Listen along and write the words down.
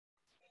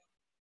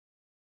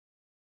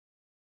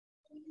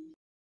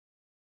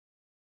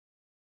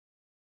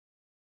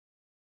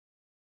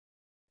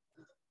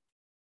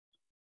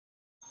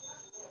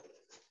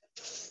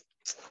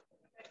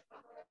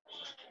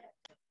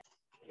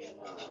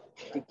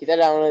kita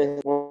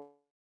download.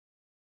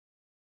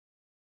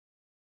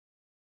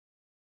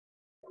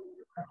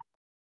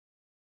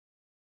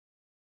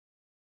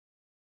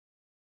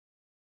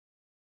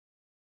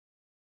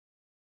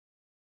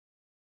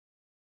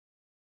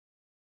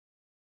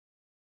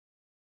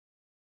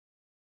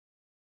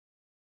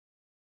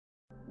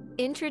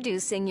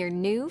 Introducing your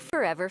new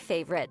forever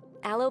favorite,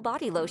 Aloe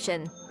Body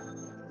Lotion.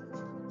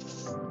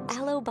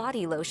 Aloe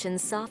Body Lotion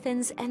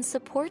softens and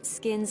supports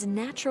skin's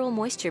natural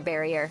moisture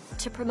barrier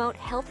to promote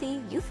healthy,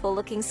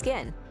 youthful-looking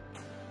skin.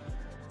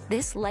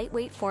 This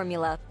lightweight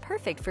formula,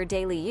 perfect for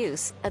daily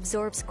use,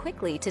 absorbs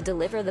quickly to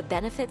deliver the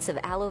benefits of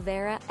aloe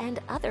vera and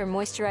other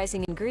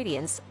moisturizing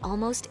ingredients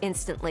almost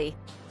instantly.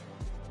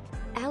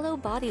 Aloe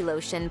Body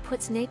Lotion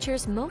puts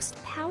nature's most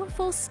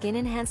powerful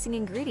skin-enhancing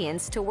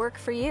ingredients to work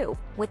for you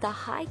with a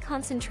high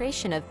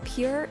concentration of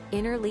pure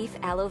inner leaf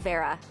aloe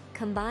vera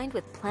combined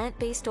with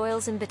plant-based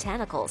oils and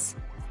botanicals.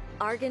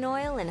 Argan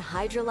oil and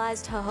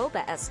hydrolyzed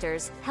jojoba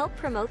esters help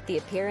promote the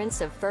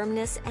appearance of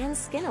firmness and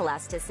skin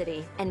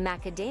elasticity, and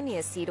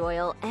macadamia seed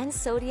oil and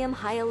sodium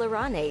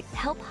hyaluronate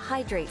help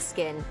hydrate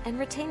skin and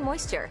retain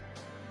moisture.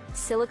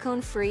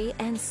 Silicone-free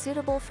and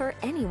suitable for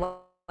anyone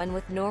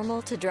with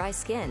normal to dry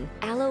skin,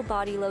 Aloe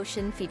Body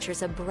Lotion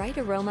features a bright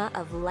aroma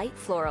of light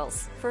florals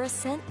for a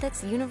scent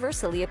that's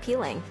universally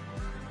appealing.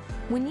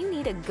 When you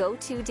need a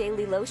go-to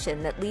daily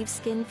lotion that leaves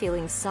skin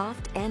feeling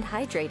soft and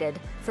hydrated,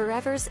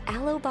 Forever's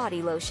Aloe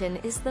Body Lotion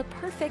is the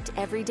perfect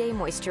everyday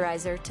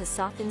moisturizer to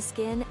soften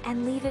skin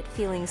and leave it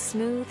feeling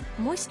smooth,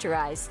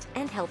 moisturized,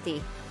 and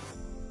healthy.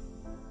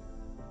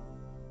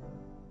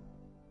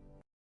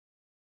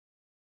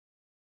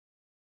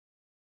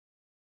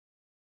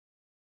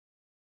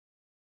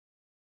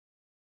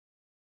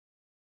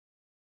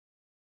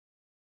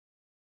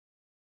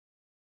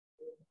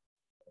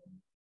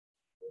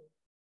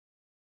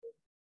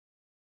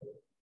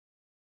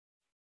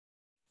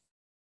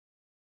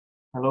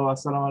 Hello,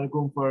 assalamu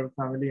alaikum for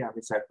family.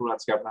 আমি সাইফুল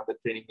আজকে আপনাদের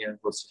training এর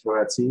host হিসেবে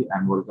আছি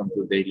and welcome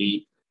to daily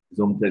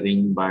Zoom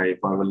training by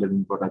Power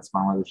Living Products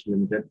Bangladesh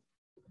Limited.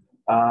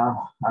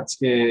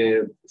 আজকে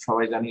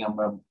সবাই জানি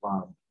আমরা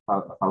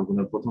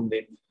ফাল্গুনের প্রথম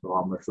দিন, তো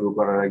আমরা শুরু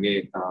করার আগে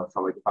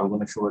সবাইকে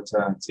ফাল্গুনের শুভেচ্ছা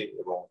জানাচ্ছি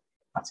এবং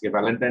আজকে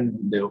ভ্যালেন্টাইন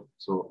ডে।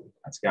 সো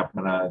আজকে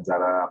আপনারা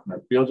যারা আপনার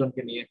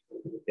প্রিয়জনকে নিয়ে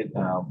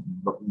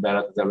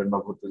বেড়াতে যাবেন বা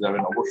ঘুরতে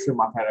যাবেন, অবশ্যই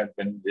মাথায়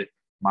রাখবেন যে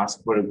মাস্ক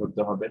পরে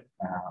ঘুরতে হবে।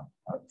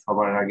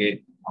 সবার আগে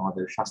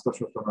আমাদের স্বাস্থ্য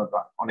সচেতনতা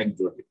অনেক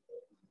জরুরি।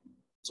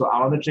 সো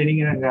আমাদের ট্রেনিং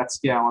এর আগে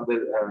আজকে আমাদের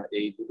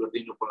এই দুটো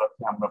দিন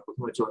উপলক্ষে আমরা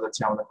প্রথমে চলে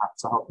যাচ্ছি আমাদের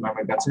হাফসা হক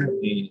ম্যামের কাছে।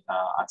 উনি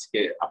আজকে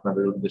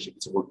আপনাদের উদ্দেশ্যে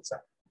কিছু বলতে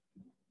চান।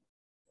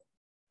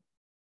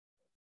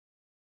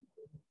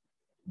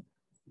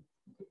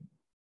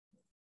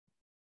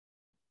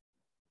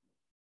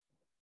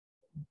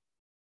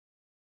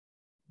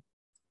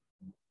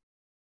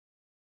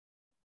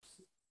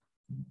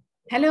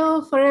 হ্যালো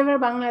ফরএভার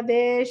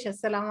বাংলাদেশ,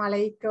 আসসালামু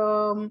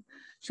আলাইকুম,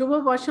 শুভ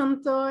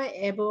বসন্ত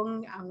এবং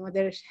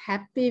আমাদের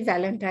হ্যাপি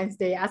ভ্যালেন্টাইন্স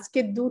ডে। আজকে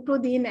দুটো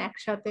দিন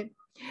একসাথে।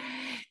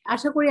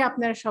 আশা করি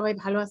আপনারা সবাই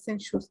ভালো আছেন,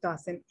 সুস্থ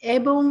আছেন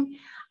এবং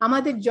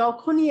আমাদের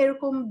যখনই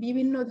এরকম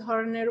বিভিন্ন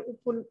ধরনের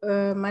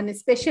মানে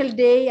স্পেশাল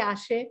ডে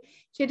আসে,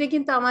 সেটা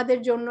কিন্তু আমাদের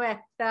জন্য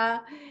একটা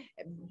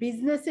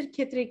বিজনেসের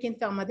ক্ষেত্রে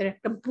কিন্তু আমাদের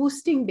একটা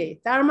বুস্টিং ডে।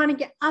 তার মানে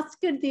কি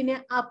আজকের দিনে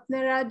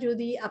আপনারা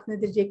যদি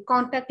আপনাদের যে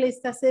কন্ট্যাক্ট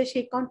লিস্ট আছে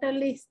সেই কন্ট্যাক্ট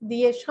লিস্ট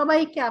দিয়ে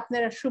সবাইকে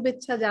আপনারা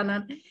শুভেচ্ছা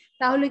জানান,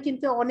 তাহলে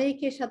কিন্তু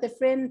অনেকের সাথে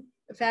ফ্রেন্ড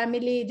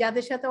ফ্যামিলি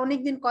যাদের সাথে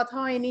অনেকদিন কথা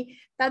হয়নি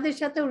তাদের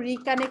সাথেও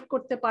রিকানেক্ট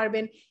করতে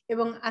পারবেন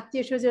এবং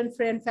আত্মীয় স্বজন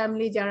ফ্রেন্ড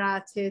ফ্যামিলি যারা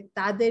আছে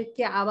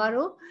তাদেরকে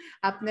আবারও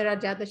আপনারা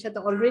যাদের সাথে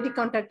অলরেডি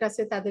কন্ট্যাক্ট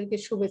আছে তাদেরকে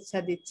শুভেচ্ছা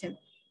দিচ্ছেন।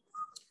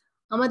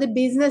 আমাদের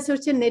বিজনেস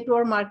হচ্ছে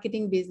নেটওয়ার্ক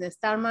মার্কেটিং বিজনেস।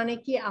 তার মানে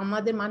কি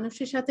আমাদের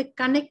মানুষের সাথে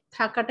কানেক্ট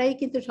থাকাটাই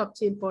কিন্তু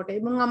সবচেয়ে ইম্পর্টেন্ট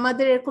এবং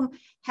আমাদের এরকম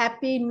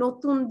হ্যাপি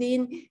নতুন দিন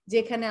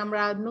যেখানে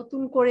আমরা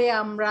নতুন করে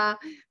আমরা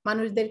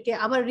মানুষদেরকে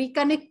আবার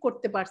রিকানেক্ট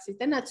করতে পারছি,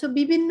 তাই না? সো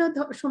বিভিন্ন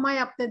সময়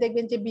আপনি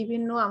দেখবেন যে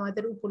বিভিন্ন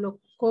আমাদের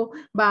উপলক্ষ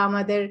বা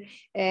আমাদের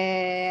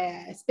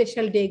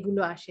স্পেশাল ডে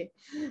গুলো আসে।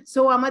 সো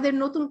আমাদের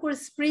নতুন করে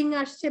স্প্রিং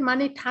আসছে,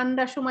 মানে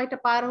ঠান্ডা সময়টা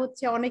পার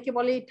হচ্ছে। অনেকে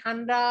বলে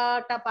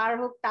ঠান্ডাটা পার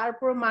হোক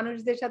তারপর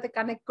মানুষদের সাথে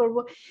কানেক্ট করব।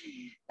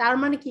 তার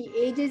মানে কি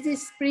এই যে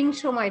স্প্রিং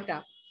সময়টা,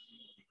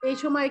 এই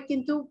সময়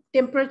কিন্তু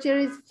টেম্পারেচার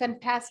ইজ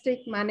ফ্যান্টাস্টিক।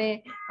 মানে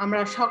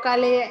আমরা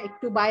সকালে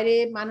একটু বাইরে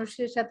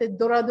মানুষের সাথে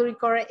দৌড়াদৌড়ি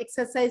করা,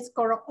 এক্সারসাইজ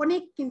করা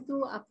অনেক কিন্তু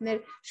আপনার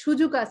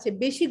সুযোগ আছে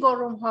বেশি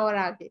গরম হওয়ার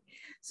আগে।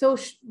 সো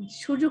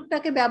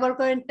সুযোগটাকে ব্যবহার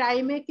করেন।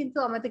 টাইমে কিন্তু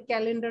আমাদের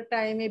ক্যালেন্ডার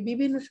টাইমে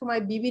বিভিন্ন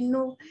সময় বিভিন্ন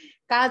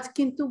কাজ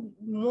কিন্তু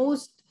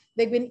মোস্ট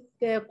দেখবেন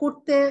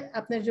করতে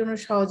আপনার জন্য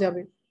সহজ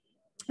হবে।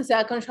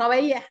 এখন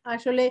সবাই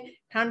আসলে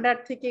ঠান্ডার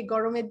থেকে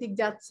গরমের দিক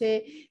যাচ্ছে,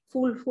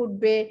 ফুল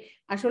ফুটবে,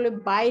 আসলে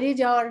বাইরে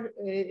যাওয়ার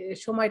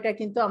সময়টা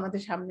কিন্তু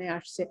আমাদের সামনে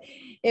আসছে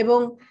এবং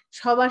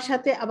সবার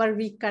সাথে আবার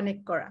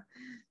রিকানেক্ট করা।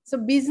 সো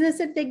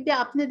বিজনেসের দিক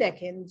দিয়ে আপনি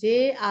দেখেন যে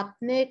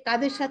আপনি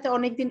কাদের সাথে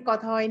অনেকদিন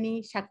কথা হয়নি,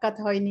 সাক্ষাৎ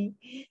হয়নি,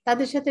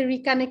 তাদের সাথে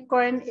রিকানেক্ট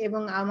করেন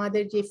এবং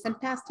আমাদের যে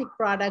ফ্যান্টাস্টিক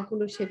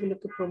প্রোডাক্টগুলো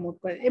সেগুলোকে প্রমোট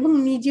করেন এবং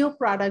নিজেও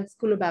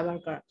প্রোডাক্টসগুলো ব্যবহার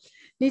করা।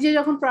 নিজে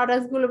যখন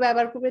প্রোডাক্টস গুলো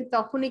ব্যবহার করবেন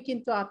তখনই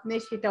কিন্তু আপনি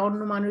সেটা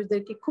অন্য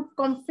মানুষদেরকে খুব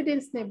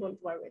কনফিডেন্স নিয়ে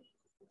বলতে পারবেন।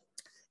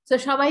 তো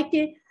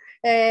সবাইকে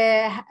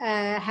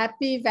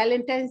হ্যাপি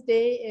ভ্যালেন্টাইন্স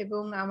ডে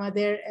এবং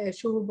আমাদের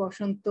শুভ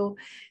বসন্ত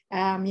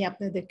আমি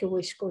আপনাদেরকে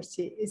উইশ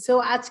করছি। সো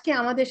আজকে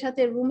আমাদের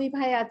সাথে রুমি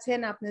ভাই আছেন,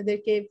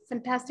 আপনাদেরকে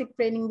ফ্যান্টাস্টিক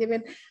ট্রেনিং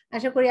দেবেন।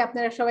 আশা করি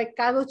আপনারা সবাই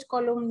কাগজ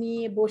কলম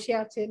নিয়ে বসে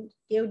আছেন,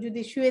 কেউ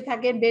যদি শুয়ে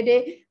থাকেন বেডে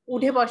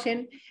উঠে বসেন,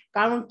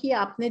 কারণ কি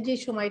আপনার যে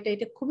সময়টা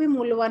এটা খুবই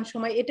মূল্যবান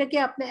সময়, এটাকে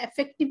আপনি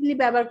এফেক্টিভলি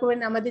ব্যবহার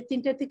করবেন। আমাদের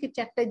 3টা থেকে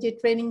 4টায় যে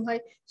ট্রেনিং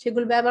হয়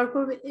সেগুলো ব্যবহার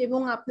করবেন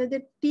এবং আপনাদের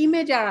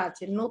টিমে যারা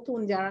আছেন নতুন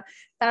যারা,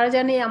 তারা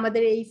জানে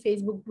আমাদের এই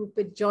ফেসবুক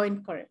গ্রুপে জয়েন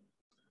করেন।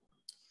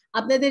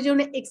 আপনাদের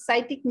জন্য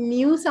এক্সাইটিং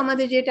নিউজ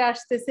আমাদের যেটা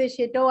আসতেছে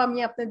সেটাও আমি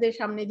আপনাদের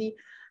সামনে দিই।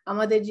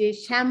 আমাদের যে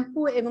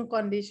শ্যাম্পু এবং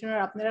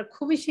কন্ডিশনার আপনারা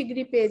খুবই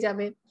শীঘ্রই পেয়ে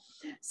যাবেন।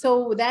 সো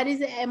দ্যাট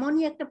ইজ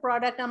এমনই একটা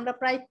প্রোডাক্ট, আমরা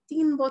প্রায়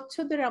 3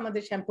 বছর ধরে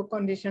আমাদের শ্যাম্পু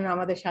কন্ডিশনার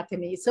আমাদের সাথে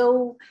নেই। সো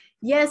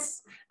ইয়েস,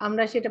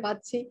 আমরা সেটা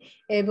পাচ্ছি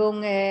এবং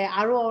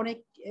আরো অনেক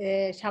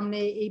সামনে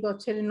এই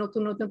বছরের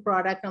নতুন নতুন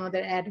প্রোডাক্ট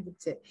আমাদের অ্যাড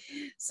হচ্ছে।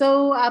 সো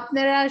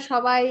আপনারা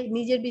সবাই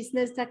নিজের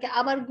বিজনেসটাকে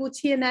আবার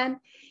গুছিয়ে নেন।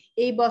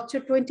 এই বছর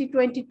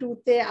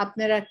 2022-তে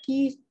আপনারা কি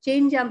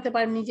চেঞ্জ আনতে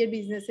পারেন নিজের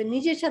বিজনেসে,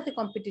 নিজের সাথে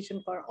কম্পিটিশন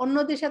করেন,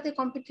 অন্যদের সাথে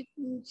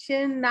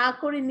কম্পিটিশন না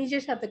করে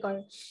নিজের সাথে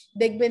করেন।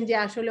 দেখবেন যে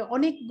আসলে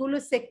অনেকগুলো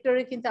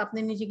সেক্টরে কিন্তু আপনি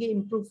নিজেকে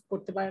ইমপ্রুভ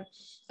করতে পারেন।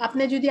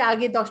 আপনি যদি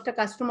আগে 10টা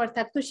কাস্টমার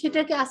থাকতো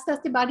সেটাকে আস্তে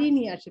আস্তে বাড়িয়ে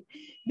নিয়ে আসেন,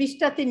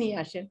 20টাতে নিয়ে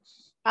আসেন।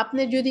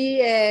 আপনি যদি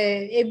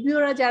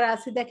এফবিওরা যারা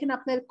আছে দেখেন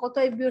আপনার কত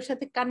এফবিওর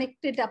সাথে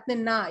কানেক্টেড আপনি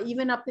না,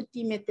 ইভেন আপনার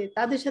টিমেতে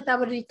তাদের সাথে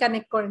আবার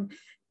রিকানেক্ট করেন।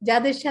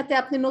 যাদের সাথে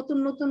আপনি নতুন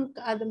নতুন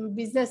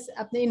বিজনেস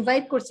আপনি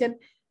ইনভাইট করছেন,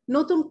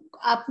 নতুন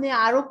আপনি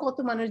আরো কত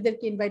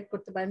মানুষদেরকে ইনভাইট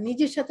করতে পারেন।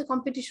 নিজের সাথে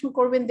কম্পিটিশন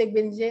করবেন,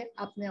 দেখবেন যে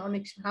আপনি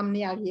অনেক সামনে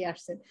এগিয়ে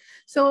আসছেন।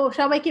 সো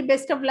সবাইকে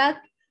বেস্ট অফ লাক।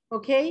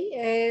 ওকে,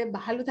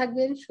 ভালো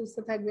থাকবেন, সুস্থ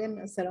থাকবেন।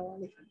 আসসালামু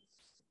আলাইকুম।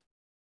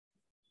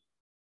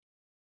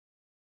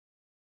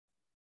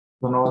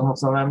 ধন্যবাদ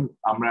হাফসা ম্যাম।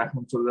 আমরা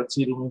এখন চলে যাচ্ছি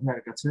রুমি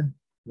ভাইয়ের কাছে।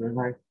 রুমি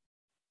ভাই,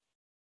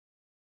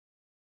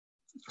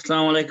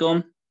 আসসালামু আলাইকুম।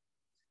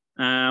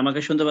 আমাকে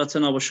শুনতে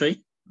পাচ্ছেন? অবশ্যই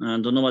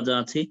ধন্যবাদ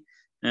জানাচ্ছি।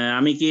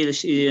 আমি কি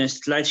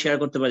স্লাইড শেয়ার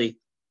করতে পারি?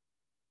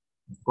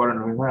 করেন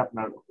রুমি ভাই,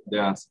 আপনার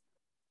দেওয়া আছে।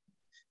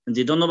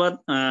 জি, ধন্যবাদ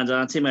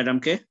জানাচ্ছি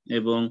ম্যাডামকে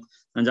এবং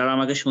যারা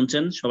আমাকে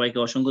শুনছেন সবাইকে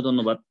অসংখ্য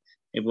ধন্যবাদ।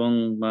 এবং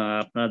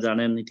আপনারা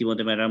জানেন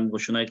ইতিমধ্যে ম্যাডাম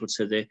ঘোষণাই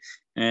করছে যে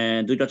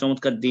 2টা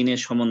চমৎকার দিনের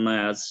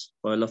সমন্বয়, আজ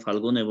পয়লা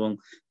ফাল্গুন এবং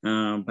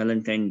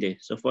ভ্যালেন্টাইন ডে।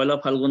 সো পয়লা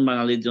ফাল্গুন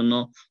বাঙালির জন্য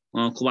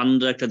খুব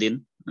আনন্দের একটা দিন,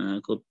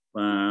 খুব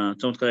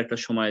চমৎকার একটা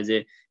সময়, যে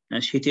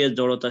শীতের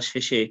জড়তা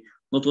শেষে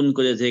নতুন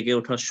করে জেগে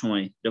ওঠার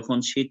সময়। যখন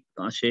শীত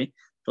আসে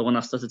তখন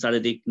আস্তে আস্তে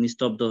চারিদিক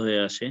নিস্তব্ধ হয়ে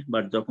আসে,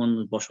 বাট যখন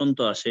বসন্ত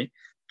আসে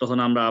তখন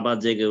আমরা আবার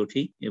জেগে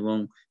উঠি এবং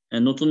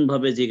নতুন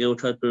ভাবে জেগে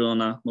ওঠার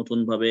প্রেরণা, নতুন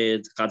ভাবে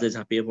কাজে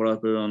ঝাঁপিয়ে পড়ার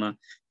প্রেরণা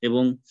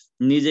এবং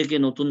নিজেকে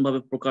নতুন ভাবে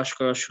প্রকাশ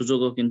করার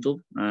সুযোগও কিন্তু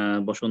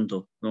বসন্ত।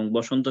 এবং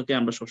বসন্তকে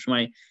আমরা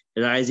সবসময়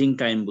রাইজিং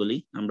টাইম বলি।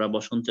 আমরা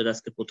বসন্তের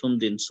আজকে প্রথম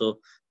দিন, সো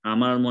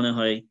আমার মনে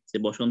হয় যে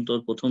বসন্তর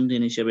প্রথম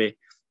দিন হিসেবে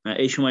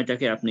এই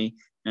সময়টাকে আপনি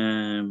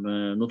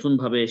নতুন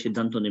ভাবে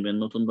সিদ্ধান্ত নেবেন,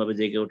 নতুন ভাবে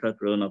জেগে ওঠার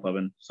প্রেরণা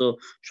পাবেন। সো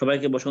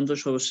সবাইকে বসন্ত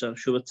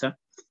শুভেচ্ছা।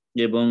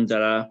 এবং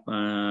যারা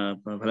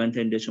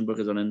ভ্যালেন্টাইন ডে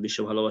সম্পর্কে জানেন, বিশ্ব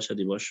ভালোবাসা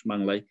দিবস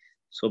বাংলায়।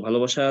 সো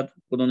ভালোবাসার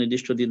কোনো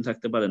নির্দিষ্ট দিন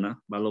থাকতে পারে না,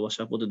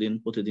 ভালোবাসা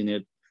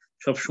প্রতিদিনের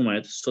সব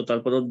সময়ের। সো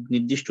তারপরও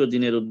নির্দিষ্ট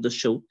দিনের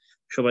উদ্দেশ্যেও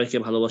সবাইকে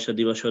ভালোবাসা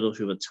দিবসেরও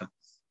শুভেচ্ছা।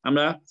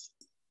 আমরা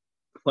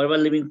ফরএভার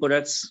লিভিং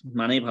প্রোডাক্টস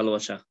মানেই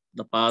ভালোবাসা।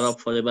 The power of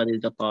forever is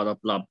the power of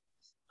love.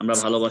 আমরা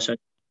ভালোবাসা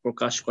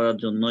প্রকাশ করার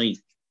জন্যই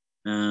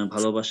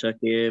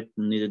ভালোবাসাকে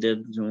নিজেদের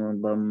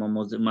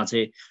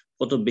মাঝে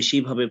কত বেশি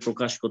ভাবে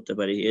প্রকাশ করতে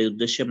পারি এই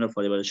উদ্দেশ্যে আমরা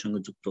পরিবারের সঙ্গে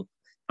যুক্ত।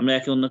 আমরা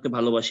একে অন্যকে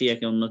ভালোবাসি,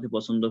 একে অন্যকে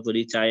পছন্দ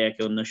করি, চাই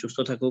একে অন্য সুস্থ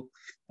থাকুক,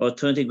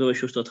 অর্থনৈতিকভাবে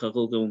সুস্থ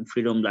থাকুক এবং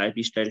ফ্রিডম লাইফ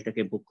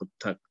স্টাইলটাকে ভোগ করতে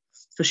থাক।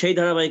 তো সেই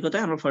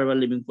ধারাবাহিকতায় আমরা ফরএভার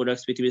লিভিং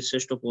প্রোডাক্টস পৃথিবীর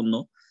শ্রেষ্ঠ পণ্য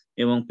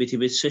এবং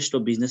পৃথিবীর শ্রেষ্ঠ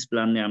বিজনেস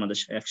প্ল্যান নিয়ে আমাদের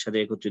একসাথে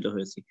একত্রিত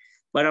হয়েছি।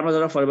 বাট আমরা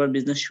যারা ফরএভার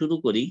বিজনেস শুরু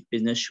করি,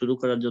 বিজনেস শুরু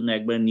করার জন্য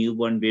একবার নিউ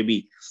বর্ন বেবি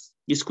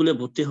স্কুলে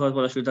ভর্তি হওয়ার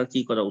পর আসলে তার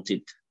কি করা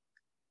উচিত,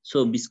 সো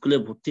স্কুলে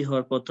ভর্তি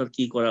হওয়ার পর তার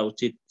কি করা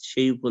উচিত,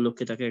 সেই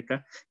উপলক্ষে তাকে একটা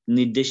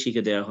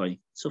নির্দেশিকা দেওয়া হয়।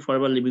 সো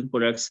ফরএভার লিভিং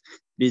প্রোডাক্টস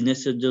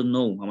বিজনেসের জন্য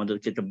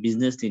আমাদেরকে একটা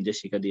বিজনেস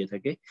নির্দেশিকা দিয়ে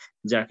থাকে,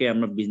 যাকে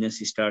আমরা বিজনেস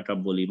স্টার্ট আপ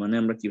বলি। মানে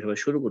আমরা কিভাবে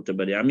শুরু করতে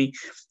পারি। আমি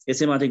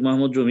এস.এম. আতিক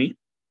মাহমুদ রুমি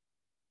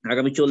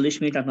আগামী 40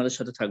 মিনিট আপনাদের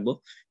সাথে থাকবো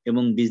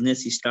এবং বিজনেস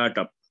স্টার্ট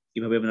আপ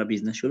কিভাবে আমরা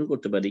বিজনেস শুরু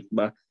করতে পারি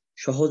বা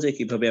সহজে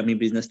কিভাবে আমি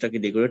বিজনেসটাকে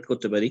ডেকোরেট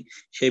করতে পারি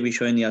সেই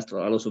বিষয় নিয়ে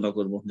আলোচনা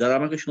করব। যারা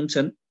আমাকে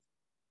শুনছেন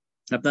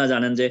আপনারা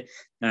জানেন যে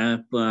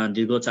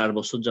দীর্ঘ 4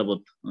 বছর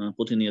যাবত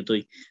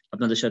প্রতিনিয়তই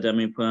আপনাদের সাথে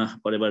আমি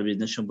পরিবার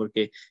বিজনেস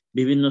সম্পর্কে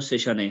বিভিন্ন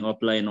সেশনে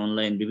অফলাইন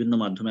অনলাইন বিভিন্ন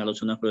মাধ্যমে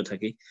আলোচনা করে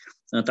থাকি।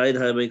 তারই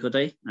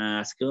ধারাবাহিকতায়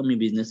আজকেও আমি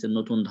বিজনেসের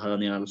নতুন ধারা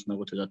নিয়ে আলোচনা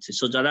করতে যাচ্ছি।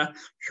 সো যারা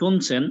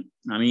শুনছেন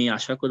আমি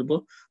আশা করব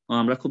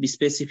আমরা খুব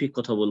স্পেসিফিক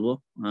কথা বলবো,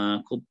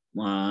 খুব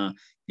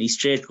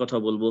স্ট্রেট কথা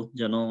বলবো,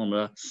 যেন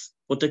আমরা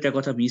প্রত্যেকটা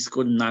কথা মিস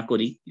না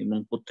করি এবং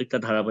প্রত্যেকটা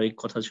ধারাবাহিক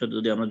কথার সাথে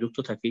যদি আমরা যুক্ত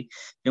থাকি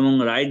এবং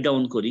রাইট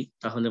ডাউন করি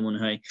তাহলে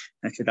মনে হয়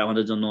সেটা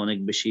আমাদের জন্য অনেক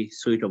বেশি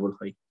সুইটেবল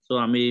হয়। তো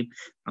আমি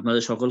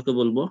আপনাদের সকলকে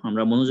বলবো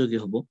আমরা মনোযোগী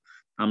হব,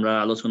 আমরা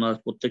আলোচনার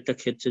প্রত্যেকটা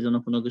ক্ষেত্রে যেন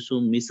কোনো কিছু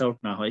মিস আউট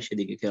না হয়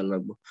সেদিকে খেয়াল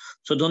রাখবো।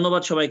 সো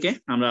ধন্যবাদ সবাইকে।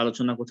 আমরা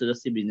আলোচনা করতে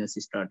যাচ্ছি বিজনেস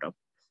স্টার্টআপ।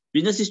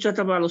 বিজনেস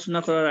স্টার্টআপ আলোচনা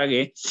করার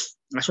আগে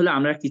আসলে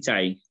আমরা কি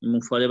চাই এবং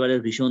ফরএভারের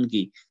ভিশন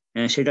কি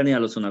সেটা নিয়ে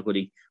আলোচনা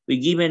করি। We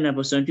give an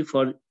opportunity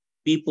for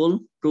people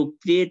to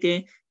create a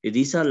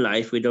richer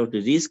life without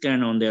risk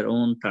and on their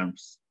own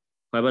terms.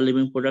 Forever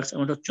Living Products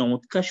এমন একটা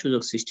চমৎকার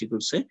সুযোগ সৃষ্টি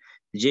করছে,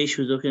 যে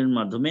সুযোগের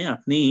মাধ্যমে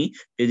আপনি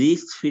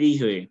রিস্ক ফ্রি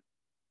হয়ে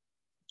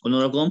কোন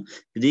রকম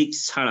রিস্ক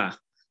ছাড়া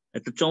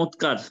একটা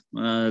চমৎকার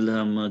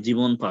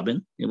জীবন পাবেন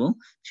এবং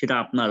সেটা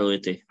আপনার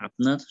ওয়েতে,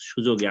 আপনার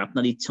সুযোগে,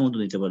 আপনার ইচ্ছা মতো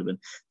নিতে পারবেন।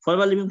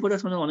 ফরএভার লিভিং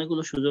প্রোডাক্টস মানে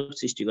অনেকগুলো সুযোগ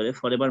সৃষ্টি করে।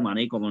 ফরএভার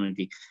মানেই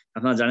কমিউনিটি।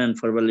 আপনারা জানেন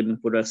ফরএভার লিভিং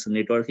প্রোডাক্টস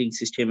নেটওয়ার্কিং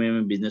সিস্টেমে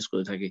বিজনেস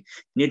করে থাকে।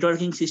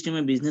 নেটওয়ার্কিং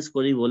সিস্টেমে বিজনেস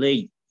করি বলেই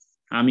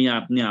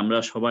আমরা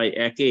সবাই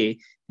একে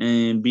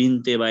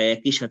বিনতে বা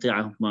একই সাথে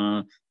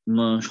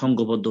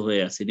সংঘবদ্ধ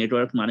হয়ে আছে।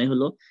 নেটওয়ার্ক মানে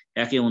হলো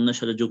একে অন্যের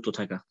সাথে যুক্ত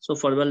থাকা। সো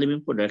ফরএভার লিভিং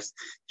প্রোডাক্টস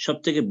সব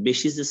থেকে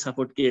বেশি যে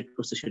সাপোর্ট ক্রিয়েট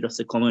করছে সেটা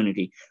হচ্ছে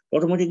কমিউনিটি।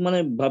 অটোমেটিক মানে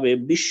ভাবে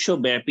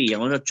বিশ্বব্যাপী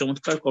আমরা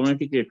চমৎকার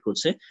কমিউনিটি ক্রিয়েট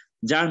করছে,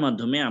 যার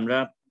মাধ্যমে আমরা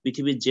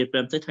পৃথিবীর যে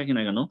প্রান্তে থাকি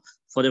না কেন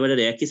ফরএভারের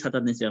একই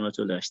ছাতার নিচে আমরা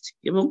চলে আসছি।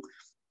 এবং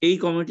এই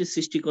কমিউনিটি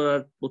সৃষ্টি করার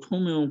প্রথম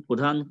এবং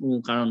প্রধান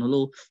কারণ হলো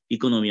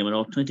ইকোনমি। আমরা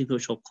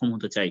অর্থনৈতিকভাবে সক্ষম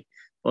হতে চাই,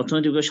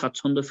 অর্থনৈতিকভাবে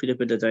স্বাচ্ছন্দ্য ফিরে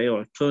পেতে চাই,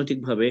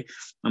 অর্থনৈতিকভাবে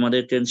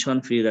আমাদের টেনশন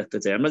ফ্রি রাখতে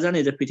চাই। আমরা জানি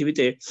যে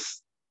পৃথিবীতে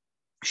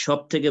সব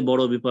থেকে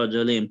বড়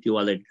বিপর্যয় হলো এমটি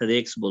ওয়ালেট,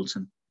 রেক্স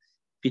বলছেন।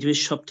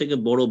 পৃথিবীর সব থেকে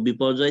বড়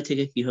বিপর্যয়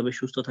থেকে কিভাবে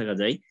সুস্থ থাকা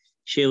যায়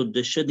সেই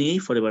উদ্দেশ্য নিয়েই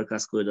ফরএভার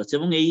কাজ করে যাচ্ছে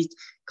এবং এই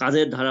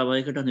কাজের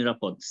ধারাবাহিকতা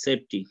নিরাপদ,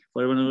 সেফটি।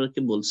 ফরএভার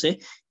কি বলছে,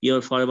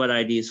 your forever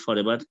ID is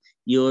forever,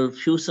 your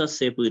future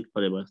safe with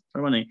forever.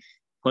 তার মানে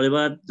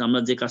ফরএভার আমরা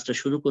যে কাজটা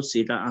শুরু করছি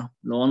এটা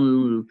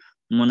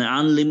মানে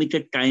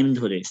আনলিমিটেড টাইম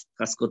ধরে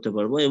কাজ করতে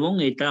পারবো এবং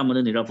এটা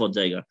আমাদের নিরাপদ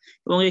জায়গা।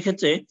 এবং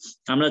এক্ষেত্রে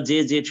আমরা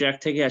যে ট্র্যাক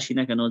থেকে আসি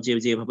না কেন,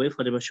 যেভাবে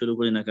ফরএভার শুরু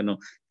করি না কেন,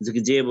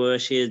 যে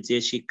বয়সে, যে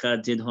শিক্ষা,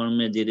 যে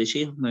ধর্মে, যে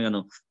দেশেই হোক না কেন,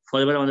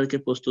 ফরএভার আমাদেরকে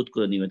প্রস্তুত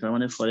করে নিবে। তার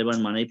মানে ফরএভার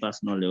মানেই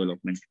পার্সোনাল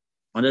ডেভেলপমেন্ট।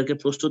 আমাদেরকে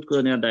প্রস্তুত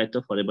করে নেওয়ার দায়িত্ব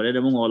ফরএভারের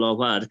এবং অল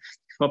ওভার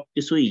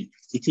সবকিছুই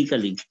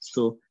ইথিক্যালি।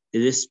 তো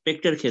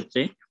রেসপেক্টের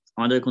ক্ষেত্রে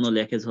আমাদের কোনো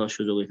ল্যাকেজ হওয়ার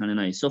সুযোগ এখানে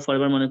নাই। সো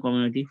ফরএভার মানে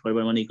কমিউনিটি,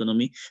 ফরএভার মানে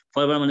ইকোনমি,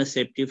 ফরএভার মানে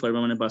সেফটি,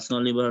 ফরএভার মানে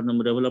পার্সোনাল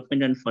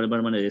ডেভেলপমেন্ট এন্ড ফরএভার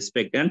মানে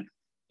রেসপেক্ট। এন্ড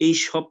এই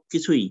সব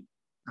কিছুই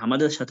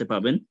আমাদের সাথে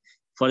পাবেন,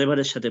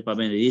 ফরএভারের সাথে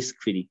পাবেন রিস্ক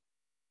ফ্রি,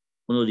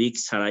 কোনো রিস্ক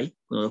ছাড়াই,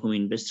 কোনো রকম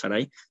ইনভেস্ট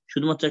ছাড়াই,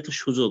 শুধুমাত্র একটা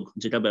সুযোগ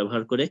যেটা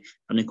ব্যবহার করে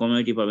আপনি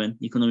কমিউনিটি পাবেন,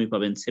 ইকোনমি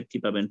পাবেন, সেফটি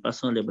পাবেন,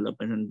 পার্সোনাল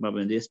ডেভেলপমেন্ট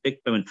পাবেন, রেসপেক্ট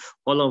পাবেন,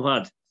 অল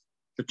ওভার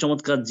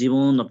চমৎকার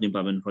জীবন আপনি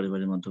পাবেন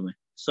ফরএভারের মাধ্যমে।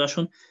 তো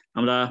আসুন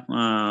আমরা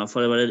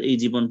ফরএভারের এই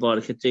জীবন পাওয়ার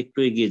ক্ষেত্রে একটু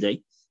এগিয়ে যাই।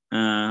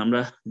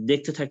 আমরা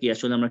দেখতে থাকি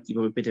আসলে আমরা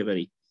কিভাবে পেতে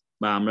পারি,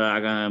 বা আমরা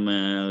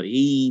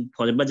এই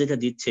ফরএভার যেটা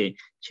দিচ্ছে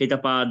সেটা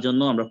পাওয়ার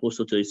জন্য আমরা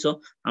প্রস্তুত হই। সো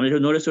আমরা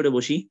একটু নড়ে চড়ে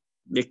বসি,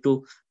 একটু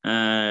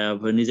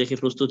নিজেকে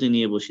প্রস্তুতি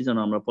নিয়ে বসি যেন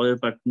আমরা পরের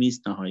পার্ট মিস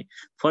না হয়।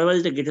 Forever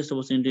is the greatest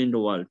opportunity in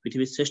the world,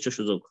 পৃথিবীর শ্রেষ্ঠ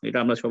সুযোগ, এটা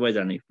আমরা সবাই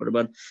জানি।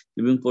 ফরএভার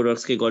লিভিং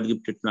প্রোডাক্টস কে গড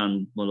গিফটেড প্ল্যান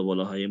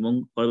বলা হয় এবং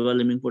ফরএভার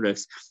লিভিং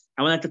প্রোডাক্টস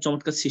এমন একটা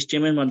চমৎকার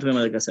সিস্টেমের মাধ্যমে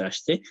আমাদের কাছে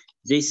আসছে,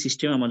 যেই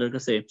সিস্টেম আমাদের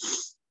কাছে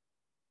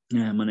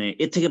মানে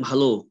এর থেকে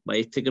ভালো বা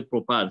এর থেকে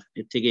প্রপার,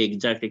 এর থেকে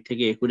এক্সাক্ট, এর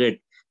থেকে একুরেট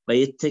বা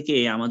এর থেকে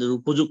আমাদের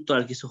উপযুক্ত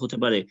আর কিছু হতে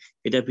পারে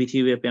এটা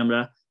পৃথিবীব্যাপী আমরা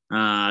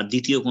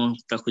দ্বিতীয়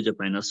কোনটা খুঁজে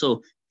পাই না। সো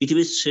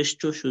পৃথিবীর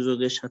শ্রেষ্ঠ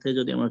সুযোগের সাথে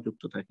যদি আমরা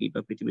যুক্ত থাকি বা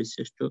পৃথিবীর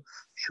শ্রেষ্ঠ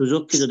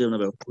সুযোগকে যদি আমরা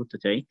ব্যবহার করতে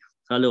চাই,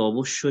 তাহলে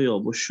অবশ্যই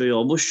অবশ্যই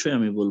অবশ্যই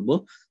আমি বলবো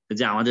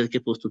যে আমাদেরকে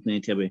প্রস্তুতি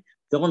নিতে হবে।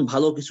 যখন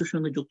ভালো কিছুর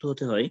সঙ্গে যুক্ত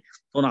হতে হয়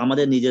তখন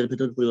আমাদের নিজের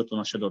ভেতর পরিবর্তন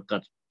আসা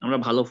দরকার। আমরা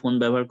ভালো ফোন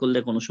ব্যবহার করলে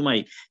কোনো সময়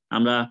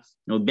আমরা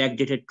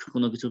ব্যাকডেটেড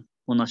কোনো কিছু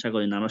ফোন আশা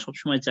করি না, আমরা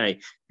সবসময় চাই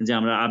যে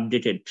আমরা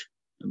updated,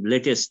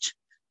 latest.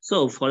 So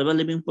forever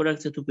living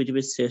products যেহেতু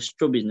পৃথিবীর শ্রেষ্ঠ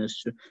বিজনেস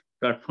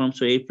প্ল্যাটফর্ম,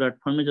 সো এই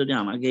প্ল্যাটফর্মে যদি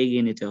আমাকে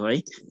এগিয়ে নিতে হয়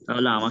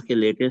তাহলে আমাকে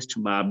লেটেস্ট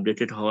বা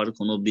আপডেটেড হওয়ার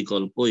কোনো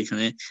বিকল্প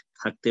এখানে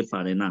থাকতে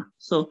পারে না।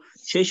 সো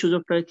সেই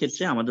সুযোগটার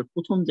ক্ষেত্রে আমাদের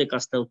প্রথম যে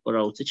কাজটা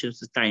করা উচিত সেটা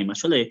হচ্ছে টাইম।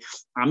 আসলে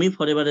আমি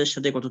ফরএভারের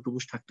সাথে কতটুকু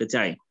থাকতে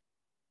চাই,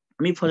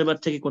 আমি ফরএভার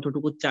থেকে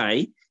কতটুকু চাই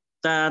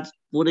তার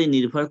উপরে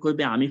নির্ভর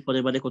করবে আমি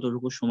ফরএভারে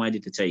কতটুকু সময়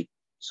দিতে চাই।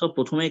 সো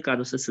প্রথমেই কাজ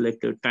হচ্ছে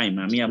সিলেক্টেড টাইম।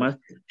 আমি আমার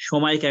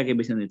সময়কে আগে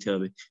বেছে নিতে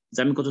হবে যে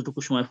আমি কতটুকু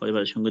সময়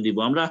ফরএভারের সঙ্গে দিব।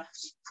 আমরা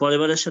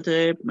ফরএভারের সাথে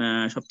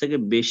সব থেকে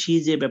বেশি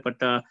যে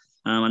ব্যাপারটা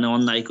মানে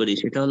অন্যায় করি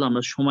সেটা হলো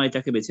আমরা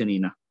সময়টাকে বেছে নিই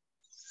না।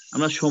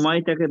 আমরা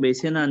সময়টাকে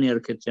বেছে না নেওয়ার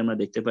ক্ষেত্রে আমরা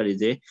দেখতে পারি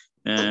যে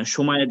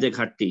সময়ের যে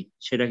ঘাটতি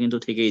সেটা কিন্তু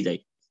থেকেই যায়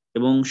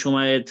এবং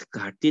সময়ের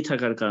ঘাটতি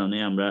থাকার কারণে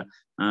আমরা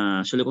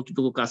আসলে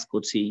কতটুকু কাজ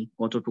করছি,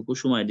 কতটুকু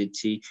সময়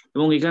দিচ্ছি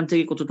এবং এখান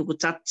থেকে কতটুকু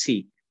চাচ্ছি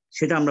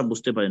সেটা আমরা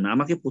বুঝতে পারি না।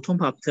 আমাকে প্রথম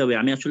ভাবতে হবে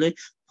আমি আসলে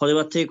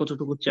ফরেভার থেকে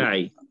কতটুকু চাই,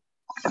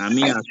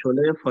 আমি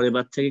আসলে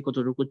ফরেভার থেকে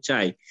কতটুকু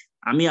চাই,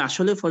 আমি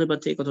আসলে ফরেভার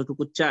থেকে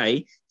কতটুকু চাই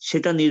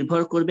সেটা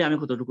নির্ভর করবে আমি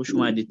কতটুকু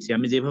সময় দিচ্ছি।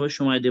 আমি যেভাবে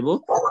সময় দেব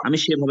আমি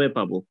সেভাবে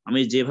পাবো, আমি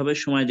যেভাবে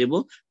সময় দেব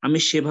আমি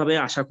সেভাবে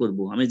আশা করব,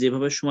 আমি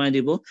যেভাবে সময়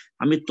দেব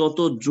আমি তত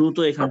দ্রুত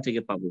এখান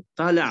থেকে পাবো।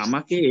 তাহলে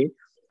আমাকে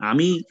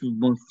আমি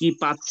কি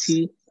পাচ্ছি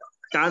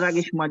তার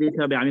আগে সময় দিতে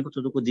হবে আমি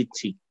কতটুকু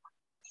দিচ্ছি।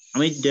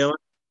 আমি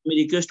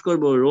রিকোয়েস্ট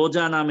করব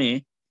রোজা নামে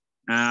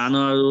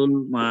আনোয়ারুল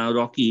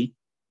রকি,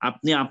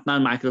 আপনি আপনার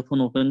মাইক্রোফোন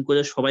ওপেন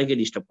করে সবাইকে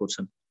ডিস্টার্ব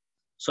করছেন।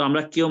 সো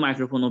আমরা কেউ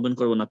মাইক্রোফোন ওপেন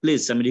করবো না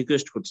প্লিজ, আমি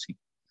রিকোয়েস্ট করছি।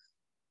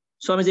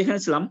 সো আমি যেখানে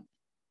ছিলাম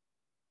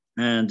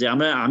যে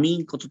আমি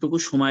কতটুকু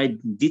সময়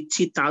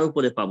দিচ্ছি তার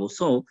উপরে পাবো।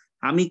 সো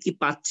আমি কি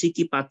পাচ্ছি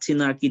কি পাচ্ছি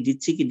না, কি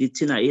দিচ্ছি কি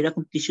দিচ্ছি না,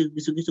 এরকম কিছু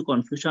কিছু কিছু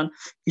কনফিউশন,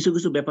 কিছু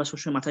কিছু ব্যাপার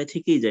সবসময় মাথায়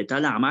থেকেই যায়।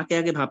 তাহলে আমাকে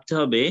আগে ভাবতে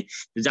হবে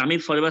যে আমি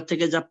ফরওয়ার্ড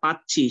থেকে যা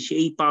পাচ্ছি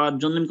সেই পাওয়ার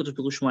জন্য আমি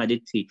কতটুকু সময়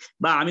দিচ্ছি,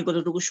 বা আমি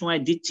কতটুকু সময়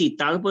দিচ্ছি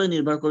তার উপরে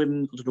নির্ভর করে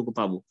আমি কতটুকু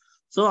পাবো।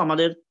 সো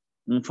আমাদের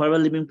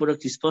ফরওয়ার্ড লিভিং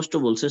প্রোডাক্ট স্পষ্ট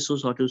বলছে সুজ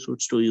what you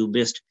suits to you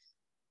best,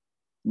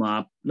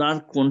 আপনার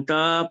কোনটা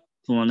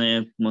মানে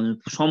মানে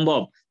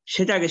সম্ভব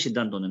সেটা আগে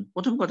সিদ্ধান্ত নেন।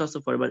 প্রথম কথা হচ্ছে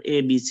ফরএভার এ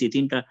বি সি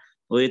তিনটা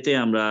ওয়েতে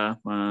আমরা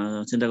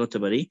চিন্তা করতে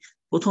পারি।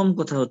 প্রথম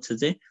কথা হচ্ছে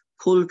যে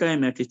full time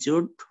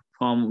attitude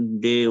from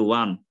day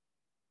one.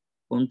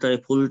 কোনটা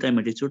full time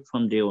attitude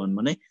from day one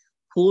মানে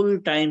ফুল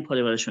টাইম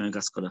ফরএভারের সঙ্গে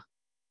কাজ করা,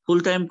 ফুল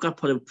টাইম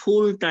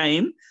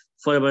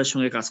ফরএভারের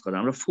সঙ্গে কাজ করা।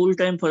 আমরা ফুল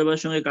টাইম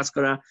ফরএভারের সঙ্গে কাজ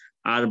করা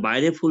আর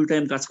বাইরে ফুল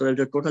টাইম কাজ করা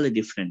এটা টোটালি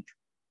ডিফারেন্ট।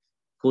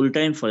 ফুল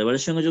টাইম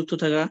ফরএভারের সঙ্গে যুক্ত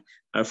থাকা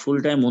আর ফুল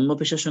টাইম অন্য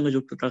পেশার সঙ্গে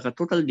যুক্ত থাকা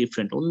টোটালি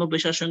ডিফারেন্ট। অন্য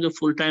পেশার সঙ্গে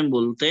ফুল টাইম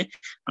বলতে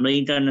আমরা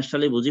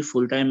ইন্টারন্যাশনালি বুঝি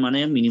ফুল টাইম মানে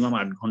মিনিমাম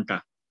 8 ঘন্টা,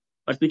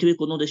 বাট পৃথিবীর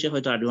কোনো দেশে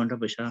হয়তো 8 ঘন্টা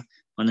পেশা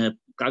মানে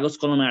কাগজ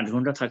কলমে 8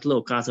 ঘন্টা থাকলেও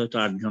কাজ হয়তো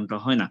 8 ঘন্টা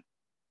হয় না।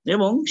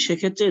 এবং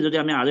সেক্ষেত্রে যদি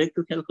আমি আরো একটু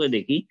খেয়াল করে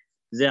দেখি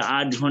যে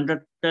 8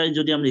 ঘন্টাটায়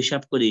যদি আমরা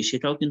হিসাব করি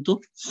সেটাও কিন্তু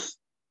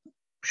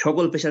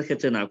সকল পেশার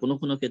ক্ষেত্রে না, কোনো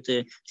কোনো ক্ষেত্রে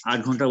 8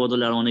 ঘন্টার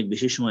বদলে আরো অনেক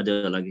বেশি সময়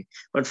দেওয়া লাগে।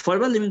 বাট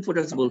ফরএভার লিভিং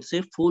প্রোডাক্টস বলছে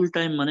ফুল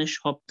টাইম মানে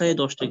সপ্তাহে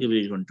 10 থেকে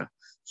 20 ঘন্টা।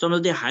 তো আমরা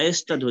যদি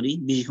হাইয়েস্টটা ধরি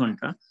 20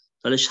 ঘন্টা,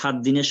 তাহলে 7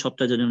 দিনের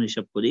সপ্তাহে যদি আমরা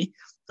হিসাব করি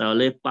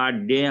তাহলে পার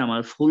ডে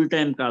আমার ফুল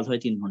টাইম কাজ হয়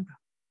 3 ঘন্টা।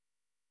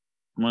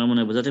 আমার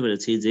মনে বোঝাতে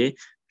পেরেছি যে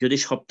যদি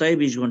সপ্তাহে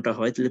 20 ঘন্টা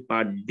হয় তাহলে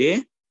পার ডে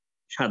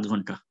 7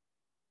 ঘন্টা,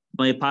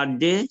 মানে পার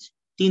ডে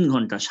 3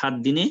 ঘন্টা, 7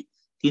 দিনে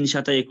 3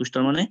 7 21,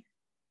 তার মানে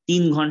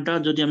 3 ঘন্টা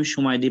যদি আমি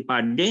সময় দিই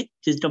per day,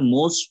 it is the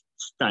most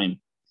time,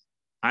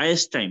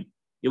 highest time.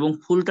 এবং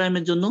ফুল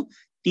টাইমের জন্য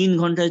 3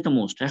 ঘন্টা ইজ দ্য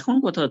মোস্ট। এখন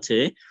কথা হচ্ছে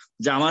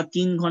যে আমার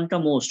 3 ঘন্টা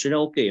মোস্ট সেটা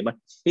ওকে, বাট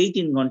সেই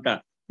 3 ঘন্টা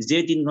যে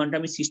 3 ঘন্টা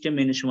আমি সিস্টেম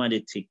মেনে সময়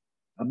দিচ্ছি।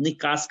 আপনি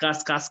কাজ কাজ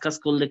কাজ কাজ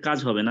করলে কাজ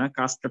হবে না,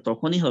 কাজটা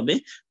তখনই হবে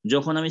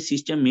যখন আমি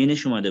সিস্টেম মেনে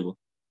সময় দেব।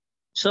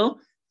 সো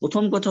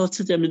প্রথম কথা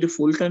হচ্ছে যে আমি যদি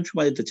ফুল টাইম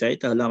সময় দিতে চাই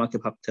তাহলে আমাকে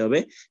ভাবতে হবে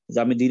যে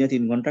আমি দিনে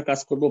 3 ঘন্টা কাজ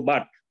করব,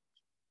 বাট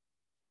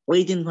ওই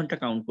 3 ঘন্টা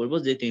কাউন্ট করবো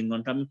যে 3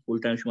 ঘন্টা আমি ফুল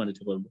টাইম সময়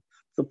দিতে পারবো।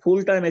 তো full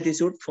time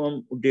attitude from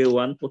day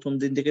one, প্রথম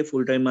দিন থেকে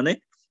ফুল টাইম মানে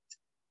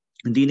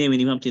দিনে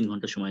মিনিমাম 3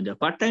 ঘন্টা সময় দেওয়া।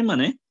 পার্ট টাইম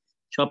মানে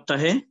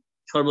সপ্তাহে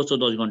সর্বোচ্চ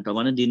 10 ঘন্টা,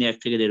 মানে দিনে 1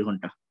 থেকে 1.5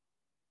 ঘন্টা।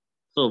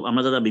 তো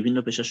আমরা যারা বিভিন্ন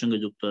পেশার সঙ্গে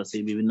যুক্ত আছি,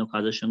 বিভিন্ন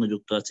কাজের সঙ্গে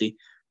যুক্ত আছি,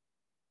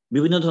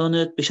 বিভিন্ন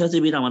ধরনের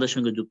পেশাজীবীরা আমাদের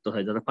সঙ্গে যুক্ত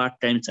হয় যারা পার্ট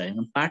টাইম চায়।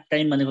 এখন পার্ট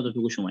টাইম মানে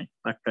কতটুকু সময়?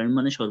 পার্ট টাইম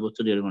মানে সর্বোচ্চ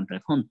 1.5 ঘন্টা।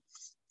 এখন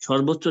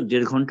সর্বোচ্চ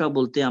 1.5 ঘন্টা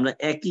বলতে আমরা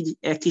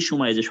একই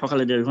সময়ে যে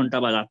সকালে 1.5 ঘন্টা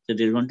বা রাত্রে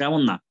 1.5 ঘন্টা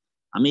এমন না।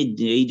 আমি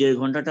এই 1.5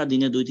 ঘন্টাটা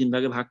দিনে 2-3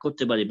 ভাগে ভাগ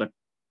করতে পারি, বাট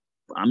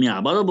আমি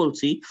আবারও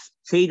বলছি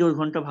সেই 1.5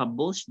 ঘন্টা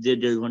ভাববো যে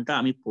 1.5 ঘন্টা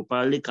আমি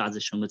প্রপারলি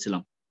কাজের সঙ্গে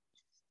ছিলাম।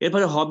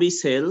 এরপরে হবি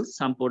sell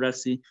some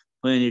products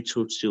when it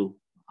suits you.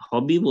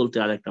 হবি বলতে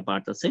আর একটা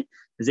পার্ট আছে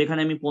যেখানে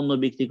আমি পণ্য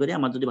বিক্রি করি,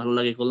 আমার যদি ভালো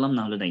লাগে করলাম,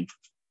 না হলে নাই।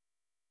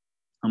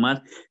 আমার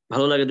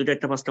ভালো লাগে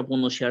 2-1-5টা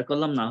পণ্য শেয়ার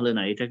করলাম, না হলে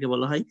না, এটাকে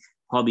বলা হয়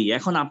হবি।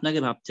 এখন আপনাকে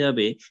ভাবতে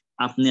হবে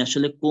আপনি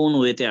আসলে কোন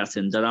ওয়েতে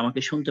আছেন। যারা আমাকে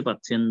শুনতে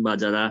পাচ্ছেন বা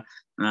যারা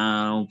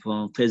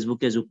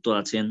ফেসবুকে যুক্ত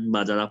আছেন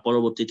বা যারা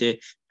পরবর্তীতে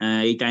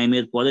এই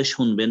টাইমের পরে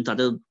শুনবেন,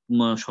 তাদের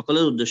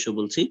সকলের উদ্দেশ্য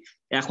বলছি,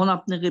 এখন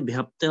আপনাকে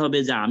ভাবতে হবে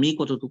যে আমি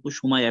কতটুকু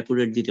সময়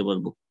অ্যাকুরেট দিতে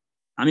পারবো,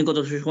 আমি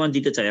কতটুকু সময়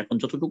দিতে চাই। এখন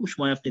যতটুকু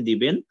সময় আপনি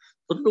দিবেন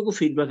ততটুকু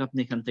ফিডব্যাক আপনি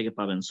এখান থেকে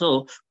পাবেন। সো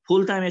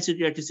ফুল টাইম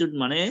অ্যাটিটিউড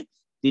মানে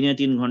দিনে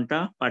 3 ঘন্টা,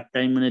 পার্ট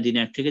টাইম মানে দিনে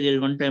 1 থেকে 1.5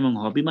 ঘন্টা, এবং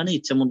হবি মানে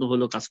ইচ্ছা মতো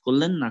হলো কাজ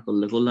করলেন, না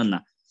করলে করলেন না।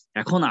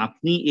 এখন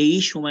আপনি এই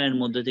সময়ের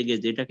মধ্যে থেকে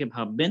যেটাকে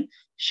ভাববেন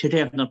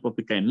সেটাই আপনার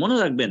প্রফিট টাইম। মনে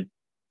রাখবেন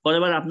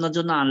পরের আপনার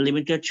জন্য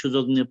আনলিমিটেড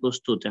সুযোগ নিয়ে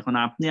প্রস্তুত। এখন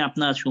আপনি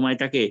আপনার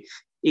সময়টাকে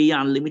এই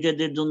আনলিমিটেড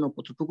এর জন্য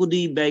কতটুকু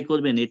দিয়ে ব্যয়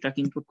করবেন এটা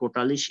কিন্তু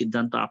টোটালি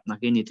সিদ্ধান্ত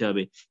আপনাকেই নিতে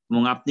হবে,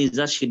 এবং আপনি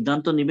যা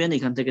সিদ্ধান্ত নিবেন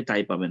এখান থেকে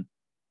তাই পাবেন।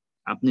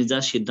 আপনি যা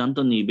সিদ্ধান্ত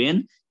নিবেন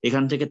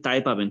এখান থেকে তাই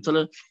পাবেন।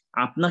 তাহলে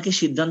আপনাকে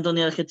সিদ্ধান্ত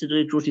নেওয়ার ক্ষেত্রে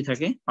যদি ত্রুটি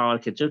থাকে, পাওয়ার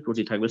ক্ষেত্রে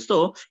ত্রুটি থাকবে। So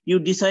you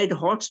decide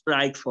what's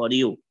right for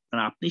you.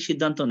 আপনি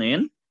সিদ্ধান্ত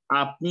নেন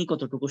আপনি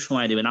কতটুকু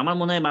সময় দেবেন। আমার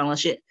মনে হয়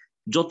বাংলাদেশে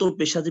যত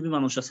পেশাজীবী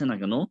মানুষ আছে না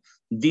কেন,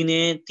 দিনে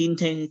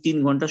 3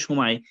 ঘন্টা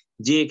সময়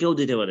যে কেউ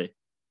দিতে পারে।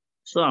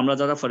 সো আমরা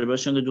যারা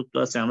পরিবারের সঙ্গে যুক্ত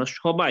আছে আমরা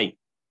সবাই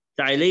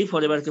চাইলেই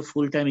ফরএভারকে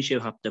ফুল টাইম হিসেবে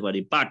ভাবতে পারি,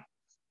 বাট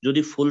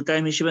যদি ফুল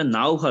টাইম হিসেবে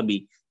নাও ভাবি,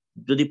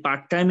 যদি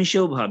পার্ট টাইম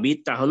হিসেবেও ভাবি,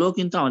 তাহলেও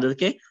কিন্তু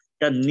আমাদেরকে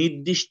একটা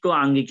নির্দিষ্ট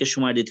আঙ্গিকে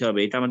সময় দিতে হবে,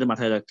 এটা আমাদের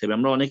মাথায় রাখতে হবে।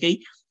 আমরা অনেকেই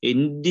এই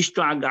নির্দিষ্ট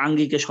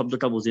আঙ্গিকে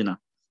শব্দটা বুঝি না।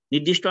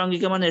 নির্দিষ্ট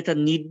আঙ্গিকে মানে এটা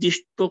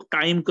নির্দিষ্ট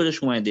টাইম করে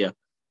সময় দেয়া,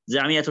 যে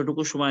আমি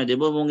এতটুকু সময়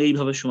দেব এবং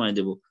এইভাবে সময়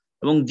দেব,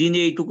 এবং দিনে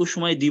এইটুকু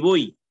সময়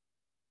দিবই,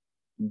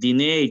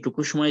 দিনে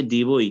এইটুকু সময়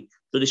দিবই।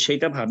 যদি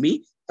সেটা ভাবি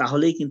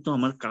তাহলেই কিন্তু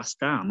আমার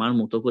কাজটা আমার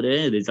মতো করে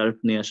রেজাল্ট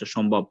নিয়ে আসা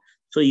সম্ভব।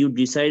 So you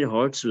decide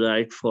what's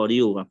right for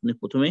you. আপনি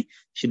প্রথমে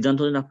সিদ্ধান্ত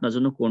নিন আপনার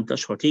জন্য কোনটা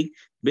সঠিক,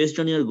 based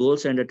on your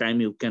goals and the time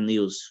you can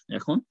use.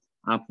 এখন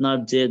আপনার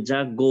যে যা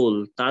গোল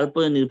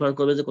তারপরে নির্ভর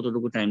করবে যে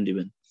কতটুকু টাইম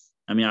দিবেন।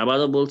 আমি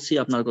আবারও বলছি,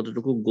 আপনার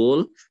কতটুকু গোল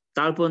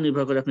তারপর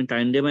নির্ভর করে আপনি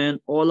টাইম দেবেন।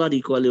 All are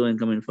equally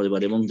welcome in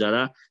forever. এবং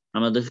যারা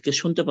আমাদেরকে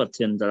শুনতে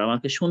পাচ্ছেন, যারা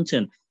আমাকে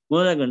শুনছেন,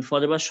 মনে রাখবেন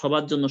ফরএভার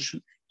সবার জন্য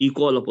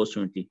ইকুয়াল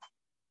অপরচুনিটি।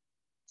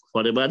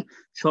 ফরএভার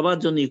সবার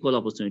জন্য ইকুয়াল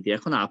অপরচুনিটি।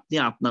 এখন আপনি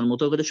আপনার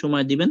মতো করে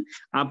সময় দিবেন,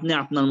 আপনি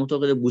আপনার মতো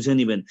করে বুঝে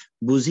নিবেন,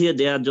 বুঝিয়ে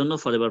দেওয়ার জন্য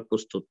ফরএভার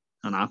প্রস্তুত।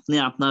 কারণ আপনি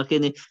আপনাকে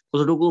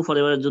কতটুকু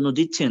ফরএভারের জন্য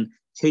দিচ্ছেন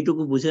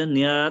সেইটুকু বুঝে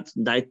নেওয়ার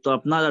দায়িত্ব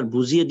আপনার, আর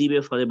বুঝিয়ে দিবে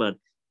ফরএভার।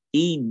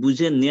 এই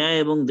বুঝে নেওয়া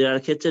এবং দেওয়ার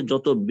ক্ষেত্রে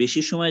যত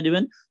বেশি সময়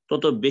দিবেন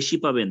তত বেশি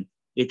পাবেন,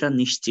 এটা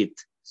নিশ্চিত।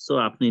 সো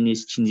আপনি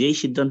নিজেই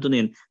সিদ্ধান্ত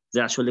নিন যে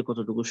আসলে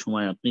কতটুকু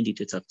সময় আপনি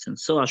দিতে চাচ্ছেন।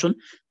 সো আসুন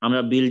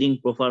আমরা বিল্ডিং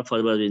প্রপার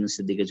ফরএভার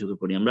বিজনেসের দিকে ঝুঁকে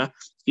পড়ি। আমরা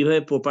কিভাবে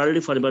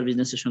প্রপারলি ফরএভার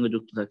বিজনেসের সঙ্গে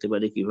যুক্ত থাকতে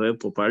পারি, কিভাবে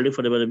প্রপারলি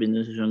ফরএভার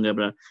বিজনেসের সঙ্গে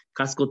আমরা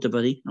কাজ করতে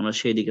পারি, আমরা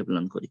সেই দিকে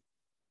প্ল্যান করি।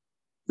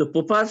 তো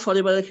প্রপার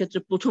ফরএভারের ক্ষেত্রে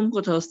প্রথম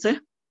কথা হচ্ছে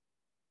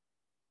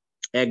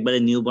একবারে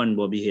নিউবর্ন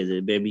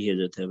বেবি হয়ে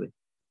যেতে হবে।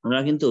 আমরা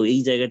কিন্তু এই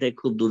জায়গাটায়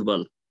খুব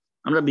দুর্বল।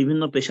 আমরা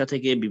বিভিন্ন পেশা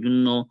থেকে,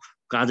 বিভিন্ন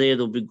কাজের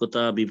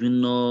অভিজ্ঞতা,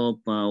 বিভিন্ন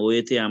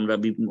ওয়েতে আমরা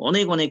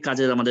অনেক অনেক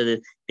কাজের আমাদের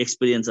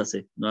এক্সপিরিয়েন্স আছে,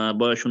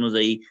 বয়স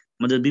অনুযায়ী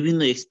আমাদের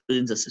বিভিন্ন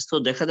এক্সপিরিয়েন্স আছে। তো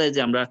দেখা যায় যে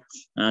আমরা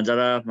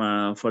যারা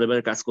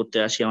ফরএভারে কাজ করতে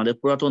আসি, আমাদের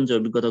পুরাতন যে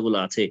অভিজ্ঞতাগুলো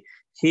আছে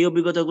সেই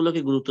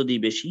অভিজ্ঞতাগুলোকে গুরুত্ব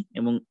দিই বেশি,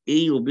 এবং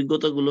এই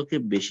অভিজ্ঞতাগুলোকে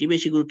বেশি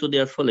বেশি গুরুত্ব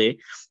দেওয়ার ফলে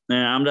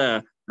আমরা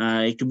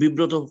একটু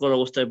বিব্রতকর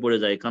অবস্থায় পড়ে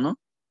যাই।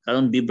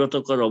 কারণ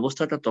বিব্রতকর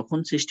অবস্থাটা তখন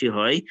সৃষ্টি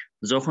হয়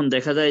যখন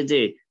দেখা যায় যে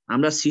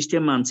আমরা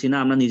সিস্টেম মানছি না,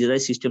 আমরা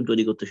নিজেরাই সিস্টেম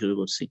তৈরি করতে শুরু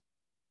করছি।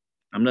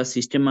 আমরা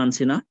সিস্টেম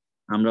মানছি না,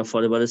 আমরা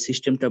ফরএভারের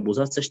সিস্টেমটা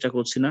বোঝার চেষ্টা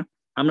করছি না,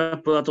 আমরা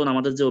পুরাতন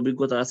আমাদের যে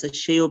অভিজ্ঞতা আছে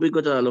সেই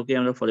অভিজ্ঞতার আলোকে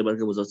আমরা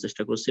ফরএভারকে বোঝার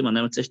চেষ্টা করছি। মানে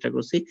আমরা চেষ্টা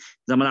করছি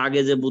যে আমার আগে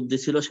যে বুদ্ধি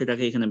ছিল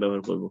সেটাকে এখানে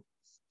ব্যবহার করব।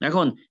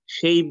 এখন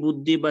সেই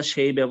বুদ্ধি বা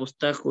সেই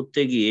ব্যবস্থা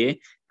করতে গিয়ে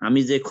আমি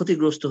যে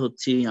ক্ষতিগ্রস্ত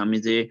হচ্ছি, আমি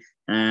যে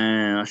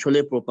আসলে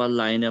প্রপার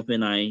লাইন আপে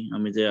নাই,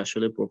 আমি যে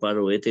আসলে প্রপার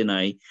ওয়েতে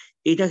নাই,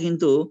 এটা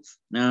কিন্তু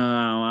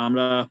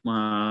আমরা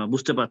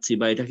বুঝতে পারছি,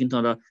 বা এটা কিন্তু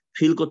আমরা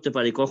ফিল করতে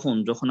পারি কখন,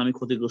 যখন আমি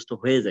ক্ষতিগ্রস্ত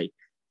হয়ে যাই।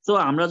 তো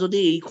আমরা যদি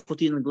এই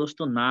ক্ষতিগ্রস্ত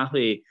না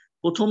হয়ে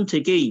প্রথম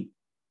থেকেই,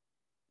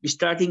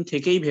 স্টার্টিং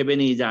থেকেই ভেবে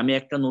নিই যে আমি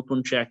একটা নতুন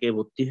ট্র্যাকে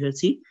ভর্তি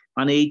হয়েছি,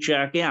 মানে এই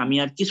ট্র্যাকে আমি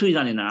আর কিছুই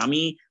জানি না,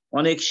 আমি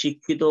অনেক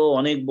শিক্ষিত,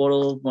 অনেক বড়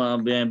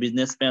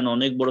বিজনেসম্যান,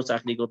 অনেক বড়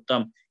চাকরি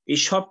করতাম, এই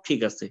সব ঠিক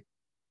আছে,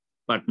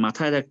 বাট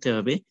মাথায় রাখতে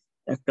হবে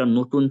একটা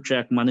নতুন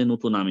ট্র্যাক মানে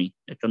নতুন আমি,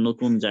 একটা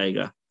নতুন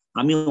জায়গা।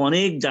 আমি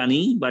অনেক জানি,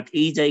 বাট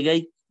এই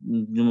জায়গায়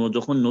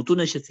যখন নতুন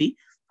এসেছি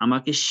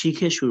আমাকে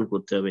শিখে শুরু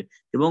করতে হবে,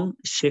 এবং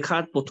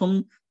শেখার প্রথম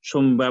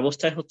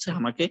ব্যবস্থায় হচ্ছে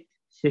আমাকে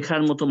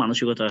শেখার মতো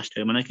মানসিকতা আসতে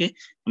হবে, মানে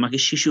আমাকে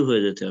শিশু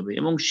হয়ে যেতে হবে।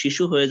 এবং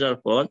শিশু হয়ে যাওয়ার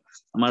পর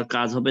আমার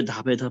কাজ হবে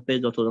ধাপে ধাপে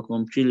যত রকম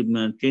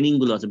ট্রেনিং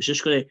গুলো আছে, বিশেষ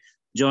করে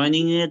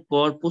জয়নিং এর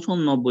পর প্রথম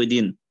 90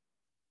 দিন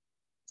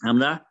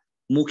আমরা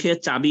মুখে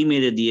চাবি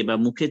মেরে দিয়ে বা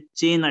মুখে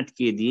চেন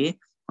আটকিয়ে দিয়ে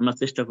আমরা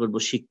চেষ্টা করব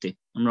শিখতে।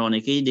 আমরা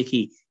অনেকেই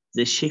দেখি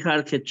যে শেখার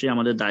ক্ষেত্রে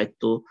আমাদের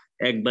দায়িত্ব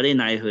একবারেই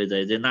নাই হয়ে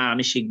যায়, যে না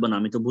আমি শিখবো না,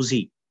 আমি তো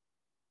বুঝি।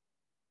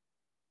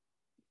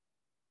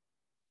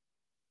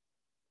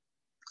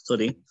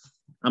 সরি,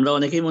 আমরা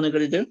অনেকেই মনে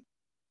করি যে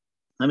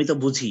আমি তো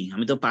বুঝি,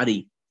 আমি তো পারি,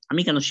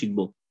 আমি কেন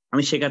শিখবো,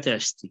 আমি শেখাতে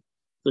আসছি।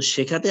 তো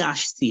শেখাতে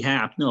আসছি, হ্যাঁ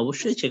আপনি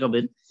অবশ্যই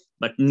শেখাবেন,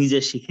 বাট নিজে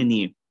শিখে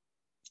নিয়ে।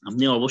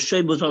 আপনি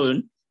অবশ্যই বোঝাবেন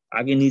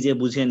আগে নিজে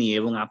বুঝে নিয়ে,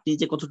 এবং আপনি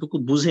যে কতটুকু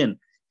বুঝেন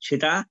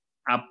সেটা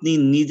আপনি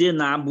নিজে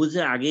না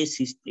বুঝে আগে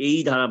এই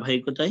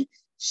ধারাবাহিকতায়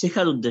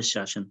শেখার উদ্দেশ্যে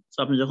আসেন। তো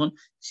আপনি যখন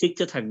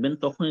শিখতে থাকবেন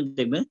তখনই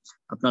দেখবেন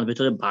আপনার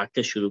ভেতরে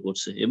বাড়তে শুরু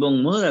করছে। এবং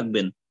মনে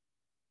রাখবেন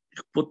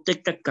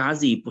প্রত্যেকটা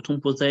কাজই প্রথম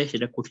পর্যায়ে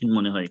সেটা কঠিন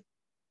মনে হয়,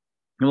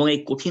 এবং এই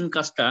কঠিন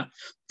কাজটা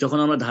যখন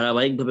আমরা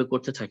ধারাবাহিকভাবে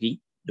করতে থাকি,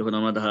 যখন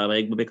আমরা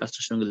ধারাবাহিকভাবে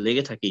কাজটার সঙ্গে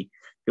লেগে থাকি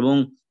এবং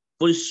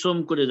পরিশ্রম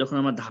করে যখন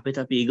আমরা ধাপে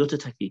ধাপে এগোতে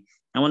থাকি,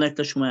 এমন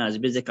একটা সময়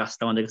আসবে যে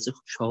কাজটা আমাদের কাছে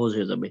খুব সহজ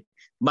হয়ে যাবে।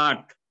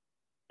 বাট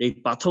এই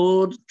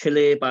পাথর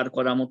ঠেলে পার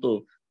করার মতো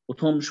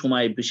প্রথম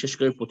সময়, বিশেষ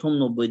করে প্রথম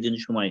 90 দিন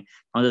সময়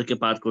আমাদেরকে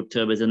পার করতে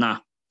হবে, যে না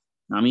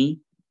আমি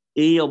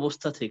এই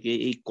অবস্থা থেকে,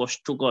 এই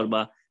কষ্টকর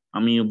বা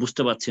আমি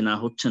বুঝতে পারছি না,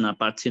 হচ্ছে না,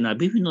 পারছি না,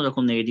 বিভিন্ন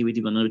রকম নেগেটিভিটি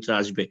মনের ভিতরে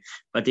আসবে,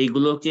 বাট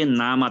এইগুলোকে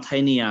না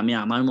মাথায় নিয়ে আমি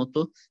আমার মতো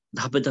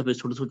ধাপে ধাপে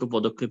ছোট ছোট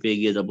পদক্ষেপে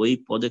এগিয়ে যাব। এই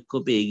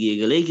পদক্ষেপে এগিয়ে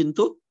গেলেই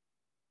কিন্তু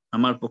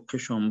আমার পক্ষে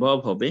সম্ভব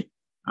হবে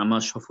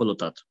আমার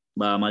সফলতার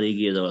বা আমার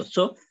এগিয়ে যাওয়ার।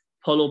 So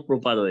follow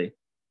proper way.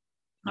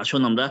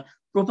 আসুন আমরা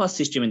প্রপার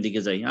সিস্টেমের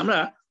দিকে যাই। আমরা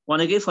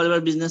অনেকেই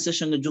ফরএভার বিজনেসের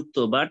সঙ্গে যুক্ত,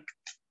 বাট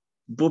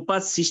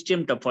প্রপার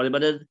সিস্টেমটা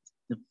পরিবারের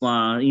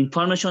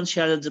ইনফরমেশন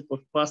শেয়ারের যে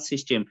প্রপার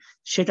সিস্টেম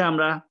সেটা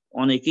আমরা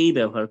অনেকেই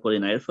ব্যবহার করি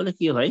না। এর ফলে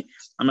কি হয়,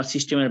 আমরা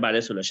সিস্টেমের বাইরে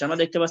চলে আসি। আমরা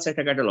দেখতে পাচ্ছি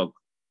একটা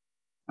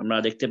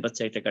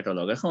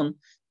ক্যাটালগ, এখন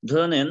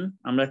ধরে নেন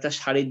আমরা একটা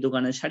শাড়ির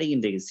দোকানে শাড়ি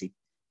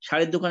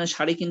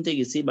কিনতে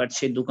গেছি, বাট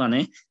সেই দোকানে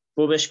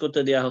প্রবেশ করতে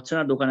দেওয়া হচ্ছে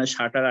না, দোকানের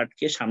শাটার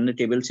আটকে সামনে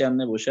টেবিল চেয়ার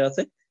নিয়ে বসে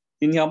আছে।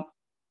 তিনি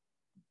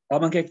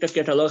আমাকে একটা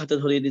ক্যাটালগ হাতে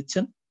ধরিয়ে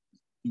দিচ্ছেন,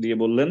 দিয়ে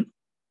বললেন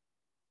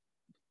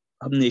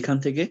আপনি এখান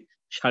থেকে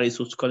শাড়ি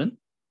চুজ করেন,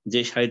 যে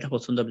শাড়িটা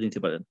পছন্দ আপনি নিতে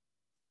পারেন,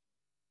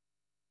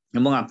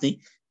 এবং আপনি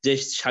যে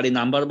শাড়ি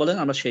নাম্বার বলেন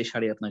আমরা সেই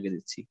শাড়ি আপনাকে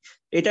দিচ্ছি।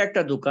 এটা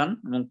একটা দোকান।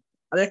 এবং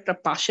আরেকটা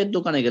পাশের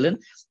দোকানে গেলেন,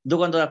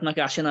 দোকানদার আপনাকে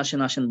আসেন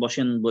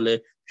বসেন বলে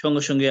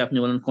সঙ্গে সঙ্গে আপনি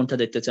বলেন কোনটা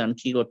দেখতে চান,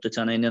 কি করতে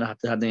চান, এনে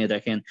হাতে নিয়ে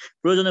দেখেন,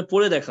 প্রয়োজনে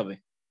পরে দেখাবে।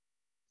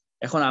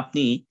 এখন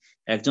আপনি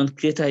একজন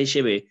ক্রেতা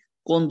হিসেবে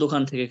কোন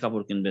দোকান থেকে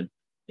কাপড় কিনবেন?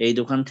 এই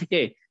দোকান থেকে,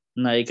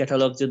 না এই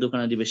ক্যাটালগ যে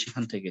দোকানে দিবে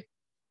সেখান থেকে?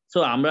 তো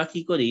আমরা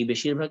কি করি,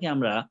 বেশিরভাগই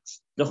আমরা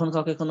যখন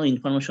কাউকে কোনো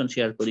ইনফরমেশন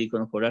শেয়ার করি,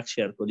 কোনো প্রোডাক্ট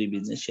শেয়ার করি,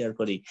 বিজনেস শেয়ার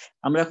করি,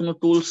 আমরা কোনো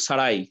টুলস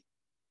ছাড়াই,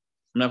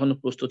 আমরা কোনো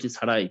প্রস্তুতি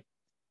ছাড়াই,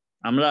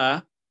 আমরা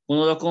কোন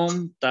রকম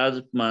তার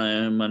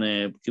মানে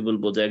কি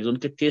বলবো যে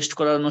একজনকে টেস্ট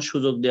করানোর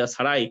সুযোগ দেওয়া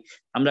ছাড়াই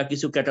আমরা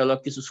কিছু ক্যাটালগ,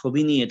 কিছু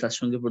ছবি নিয়ে তার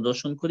সঙ্গে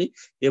প্রদর্শন করি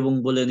এবং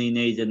বলে নিই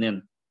নেই যে নেন।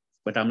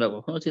 বাট আমরা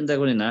কখনো চিন্তা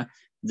করি না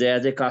যে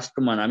অ্যাজ এ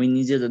কাস্টমার, আমি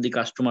নিজে যদি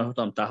কাস্টমার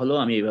হতাম তাহলেও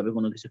আমি এইভাবে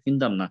কোনো কিছু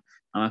কিনতাম না।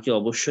 আমাকে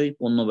অবশ্যই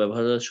পণ্য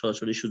ব্যবহারের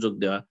সরাসরি সুযোগ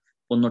দেওয়া,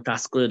 পণ্য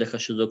টাচ করে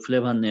দেখার সুযোগ,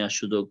 ফ্লেভার নেওয়ার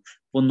সুযোগ,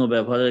 পণ্য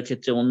ব্যবহারের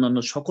ক্ষেত্রে অন্যান্য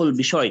সকল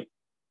বিষয়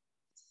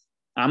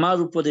আমার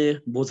উপরে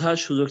বোঝার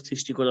সুযোগ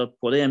সৃষ্টি করার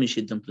পরে আমি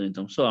সিদ্ধান্ত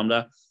নিতাম। সো আমরা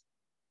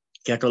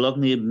ক্যাটালগ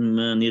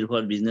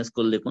নির্ভর বিজনেস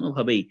করলে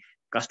কোনোভাবেই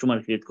কাস্টমার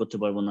ক্রিয়েট করতে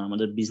পারবো না,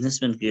 আমাদের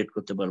বিজনেসম্যান ক্রিয়েট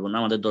করতে পারবো না।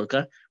 আমাদের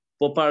দরকার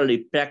প্রপারলি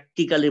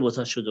প্র্যাকটিক্যালি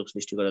বোঝার সুযোগ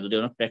সৃষ্টি করা। যদি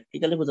আমরা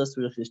প্র্যাকটিক্যালি বোঝার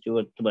সুযোগ সৃষ্টি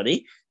করতে পারি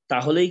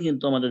তাহলেই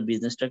কিন্তু আমাদের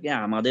বিজনেসটাকে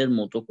আমাদের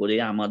মতো করে,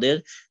 আমাদের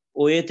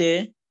ওয়েতে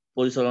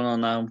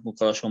পরিচালনা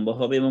করা সম্ভব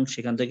হবে এবং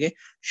সেখান থেকে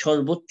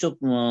সর্বোচ্চ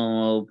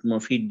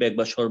ফিডব্যাক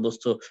বা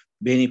সর্বোচ্চ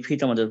বেনিফিট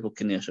আমাদের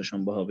পক্ষে নিয়ে আসা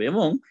সম্ভব হবে।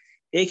 এবং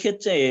এই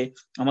ক্ষেত্রে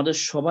আমাদের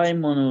সবাই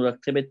মনে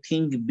রাখতে হবে,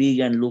 think big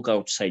and look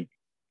outside.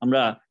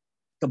 আমরা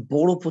একটা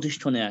বড়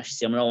প্রতিষ্ঠানে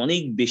আসছি, আমরা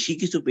অনেক বেশি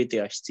কিছু পেতে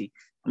আসছি,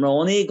 আমরা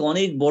অনেক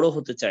অনেক বড়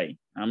হতে চাই,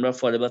 আমরা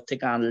ফরএভার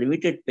থেকে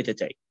আনলিমিটেড পেতে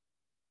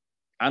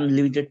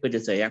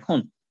চাই। এখন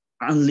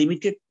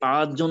আনলিমিটেড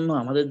পাওয়ার জন্য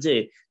আমাদের যে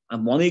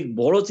অনেক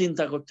বড়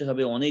চিন্তা করতে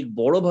হবে, অনেক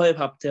বড় ভাবে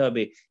ভাবতে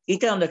হবে,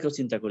 এটা আমরা কেউ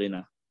চিন্তা করি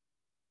না।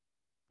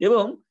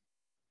 এবং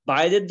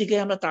বাইরের দিকে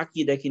আমরা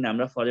তাকিয়ে দেখি না,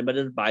 আমরা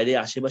ফরএভারের বাইরে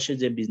আশেপাশে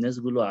যে বিজনেস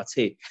গুলো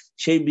আছে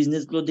সেই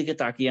বিজনেস গুলোর দিকে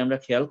তাকিয়ে আমরা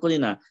খেয়াল করি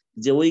না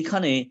যে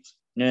ওইখানে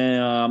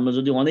আমরা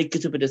যদি অনেক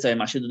কিছু পেতে চাই,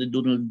 মাসে যদি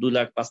 2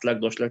 লাখ 5 লাখ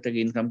 10 লাখ টাকা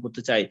ইনকাম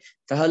করতে চাই,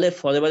 তাহলে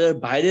ফরএভারের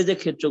বাইরে যে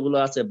ক্ষেত্রগুলো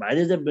আছে,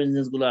 বাইরে যে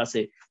বিজনেস গুলো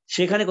আছে,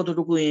 সেখানে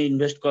কতটুকু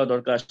ইনভেস্ট করা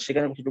দরকার,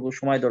 সেখানে কতটুকু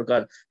সময়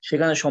দরকার,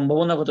 সেখানে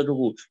সম্ভাবনা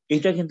কতটুকু,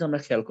 এটা কিন্তু আমরা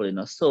খেয়াল করি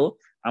না। সো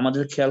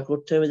আমাদের খেয়াল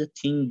করতে হবে যে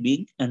think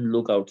big and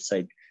look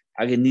outside.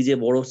 আগে নিজে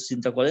বড়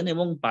চিন্তা করেন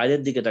এবং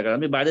বাইরের দিকে তাকান।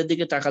 আপনি বাইরের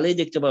দিকে তাকালেই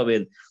দেখতে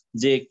পাবেন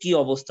যে কি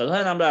অবস্থা।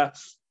 ধরেন আমরা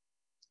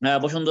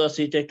বসুন্ধরা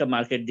সিটিতে একটা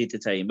মার্কেট দিতে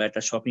চাই বা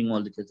একটা শপিং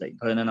মল দিতে চাই,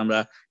 ধরে নেন আমরা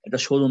একটা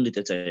শোরুম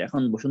দিতে চাই।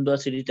 এখন বসুন্ধরা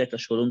সিটিতে একটা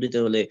শোরুম দিতে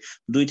হলে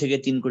 2 থেকে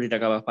 3 কোটি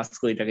টাকা বা 5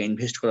 কোটি টাকা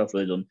ইনভেস্ট করা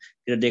প্রয়োজন।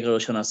 এটা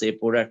ডেকোরেশন আছে,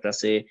 প্রোডাক্ট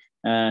আছে,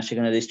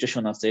 সেখানে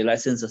রেজিস্ট্রেশন আছে,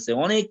 লাইসেন্স আছে,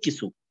 অনেক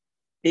কিছু।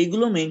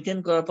 এইগুলো মেনটেন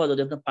করার পর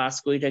যদি আপনার 5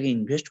 কোটি টাকা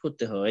ইনভেস্ট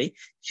করতে হয়,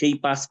 সেই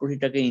 5 কোটি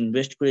টাকা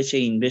ইনভেস্ট করে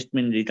সেই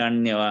ইনভেস্টমেন্ট রিটার্ন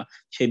নেওয়া,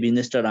 সেই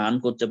বিজনেসটা রান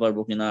করতে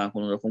পারবো কিনা,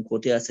 কোনো রকম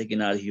ক্ষতি আছে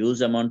কিনা, আর huge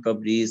amount of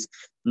risk,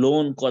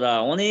 loan করা,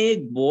 অনেক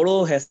বড়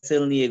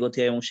হ্যাসেল নিয়ে এগোতে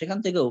হয়। এবং সেখান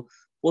থেকেও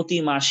প্রতি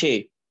মাসে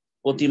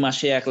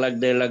 1 লাখ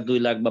 1.5 লাখ 2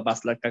 লাখ বা 5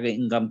 লাখ টাকা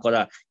ইনকাম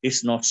করা, ইটস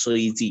নট সো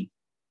ইজি।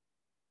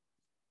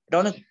 এটা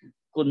অনেক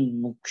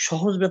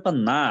সহজ ব্যাপার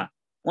না।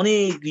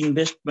 অনেক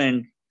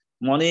ইনভেস্টমেন্ট,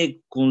 অনেক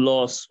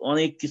লস,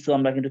 অনেক কিছু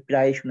আমরা কিন্তু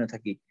প্রায় শুনে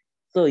থাকি।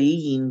 তো এই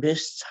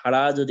ইনভেস্ট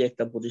ছাড়া যদি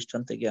একটা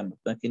প্রতিষ্ঠান থেকে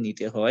আপনাকে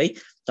নিতে হয়,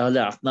 তাহলে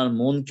আপনার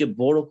মনকে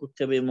বড় করতে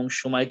হবে এবং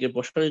সময়কে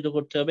প্রসারিত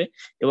করতে হবে।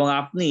 এবং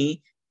আপনি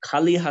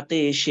খালি হাতে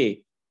এসে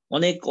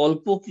অনেক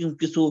অল্প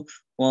কিছু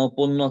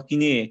পণ্য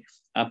কিনে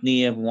আপনি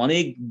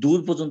অনেক দূর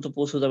পর্যন্ত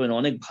পৌঁছে যাবেন,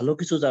 অনেক ভালো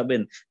কিছু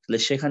যাবেন, তাহলে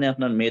সেখানে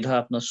আপনার মেধা,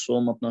 আপনার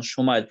শ্রম, আপনার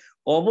সময়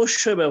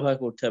অবশ্যই ব্যবহার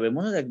করতে হবে।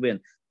 মনে রাখবেন,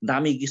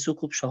 দামি কিছু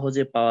খুব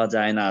সহজে পাওয়া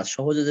যায় না,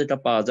 সহজে যেটা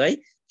পাওয়া যায়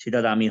সেটা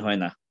দামি হয়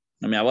না।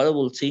 আমি আবারও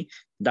বলছি,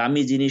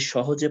 দামি জিনিস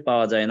সহজে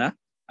পাওয়া যায় না,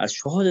 আর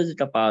সহজে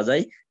যেটা পাওয়া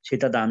যায়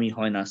সেটা দামি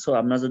হয় না। সো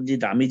আমরা যদি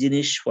দামি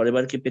জিনিস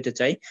ফরএভারকে পেতে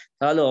চাই,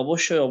 তাহলে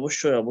অবশ্যই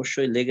অবশ্যই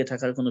অবশ্যই লেগে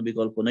থাকার কোনো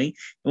বিকল্প নেই।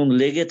 এবং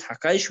লেগে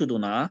থাকাই শুধু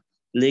না,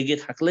 লেগে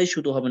থাকলেই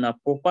শুধু হবে না,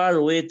 প্রপার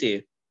ওয়েতে,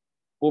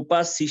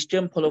 প্রপার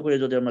সিস্টেম ফলো করে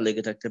যদি আমরা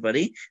লেগে থাকতে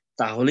পারি,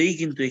 তাহলেই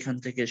কিন্তু এখান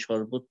থেকে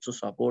সর্বোচ্চ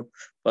সাপোর্ট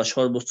বা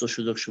সর্বোচ্চ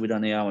সুযোগ সুবিধা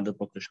নেওয়া আমাদের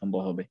পক্ষে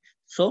সম্ভব হবে।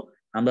 সো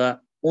আমরা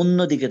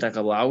অন্যদিকে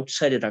তাকাবো,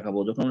 আউটসাইডে তাকাবো।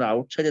 যখন আমরা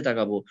আউটসাইডে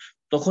তাকাবো,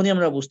 তখনই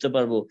আমরা বুঝতে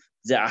পারবো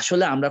যে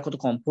আসলে আমরা কত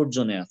কমফোর্ট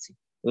জোনে আছি।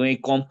 এবং এই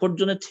কমফোর্ট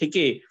জোনে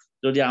থেকে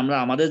যদি আমরা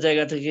আমাদের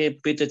জায়গা থেকে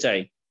পেতে চাই,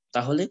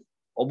 তাহলে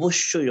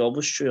অবশ্যই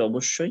অবশ্যই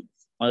অবশ্যই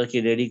আমাদেরকে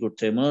রেডি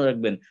করতে হবে। মনে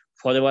রাখবেন,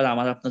 ফরএভার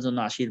আমার আপনার জন্য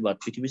আশীর্বাদ,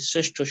 পৃথিবীর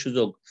শ্রেষ্ঠ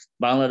সুযোগ।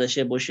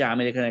 বাংলাদেশে বসে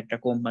আমেরিকান একটা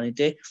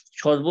কোম্পানিতে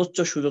সর্বোচ্চ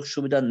সুযোগ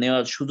সুবিধা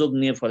নেওয়ার সুযোগ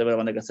নিয়ে ফরএভার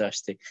আমাদের কাছে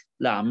আসছে।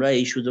 তাহলে আমরা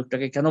এই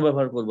সুযোগটাকে কেন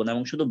ব্যবহার করব না,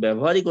 এবং শুধু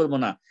ব্যবহারই করব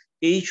না,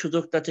 এই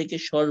সুযোগটা থেকে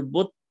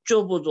সর্বোচ্চ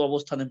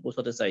অবস্থানে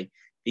পৌঁছাতে চাই।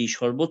 এই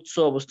সর্বোচ্চ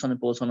অবস্থানে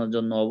পৌঁছানোর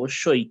জন্য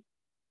অবশ্যই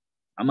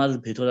আমার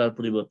ভেতরার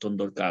পরিবর্তন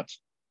দরকার,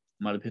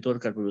 আমার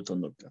ভেতরকার পরিবর্তন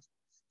দরকার।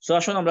 সো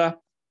আসুন আমরা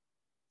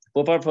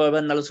প্রপার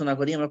ফরএভার আলোচনা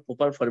করি, আমরা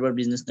প্রপার ফরএভার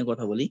বিজনেস নিয়ে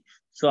কথা বলি।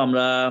 সো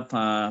আমরা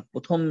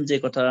প্রথম যে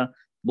কথা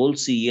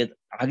বলছি এর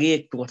আগে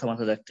একটু কথা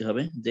মাথায় রাখতে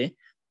হবে যে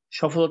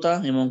সফলতা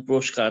এবং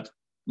পুরস্কার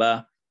বা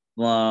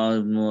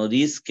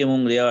রিস্ক এবং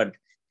রেওয়ার্ড,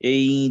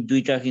 এই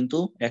দুইটা কিন্তু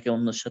একে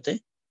অন্যের সাথে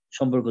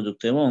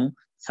সম্পর্কযুক্ত, এবং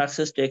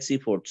success tax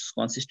efforts,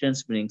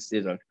 consistency brings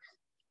result.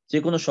 যে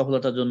কোনো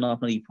সফলতার জন্য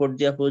আপনার ইফোর্ট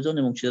দেওয়া প্রয়োজন,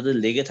 এবং সেটা যদি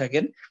লেগে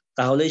থাকেন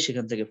তাহলেই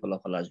সেখান থেকে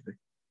ফলাফল আসবে।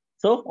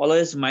 So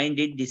always mind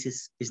it, this is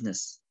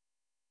business.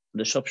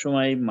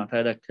 সবসময়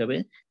মাথায় রাখতে হবে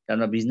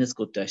আমরা বিজনেস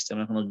করতে আসছি,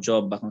 আমরা কোনো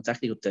জব বা কোনো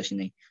চাকরি করতে আসি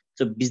নাই।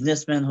 তো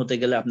বিজনেসম্যান হতে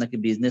গেলে আপনাকে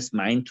বিজনেস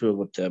মাইন্ড থ্রো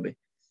করতে হবে।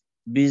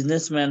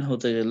 বিজনেসম্যান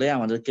হতে গেলে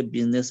আমাদেরকে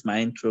বিজনেস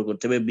মাইন্ড থ্রো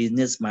করতে হবে,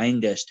 বিজনেস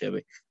মাইন্ডে আসতে হবে।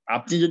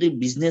 আপনি যদি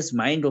বিজনেস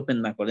মাইন্ড ওপেন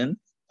না করেন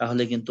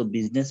তাহলে কিন্তু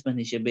বিজনেসম্যান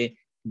হিসেবে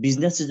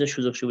বিজনেসের যে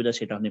সুযোগ সুবিধা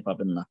সেটা আপনি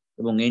পাবেন না।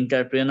 এবং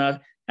entrepreneur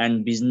and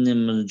business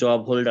job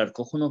holder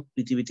কখনো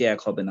পৃথিবীতে এক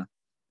হবে না।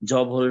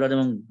 জব হোল্ডার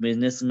এবং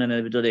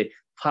বিজনেসম্যানের ভিতরে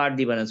ফার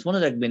ডিফারেন্স। মনে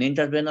রাখবেন,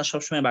 এন্টারপ্রেনার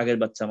সবসময় বাঘের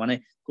বাচ্চা, মানে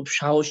খুব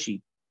সাহসী,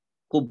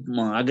 খুব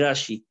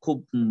আগ্রাসী, খুব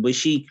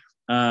বেশি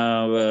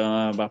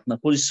আপনার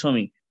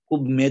পরিশ্রমী, খুব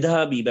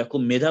মেধাবী বা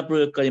খুব মেধা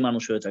প্রয়োগকারী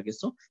মানুষ হয়ে থাকে।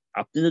 তো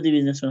আপনি যদি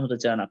বিজনেসম্যান হতে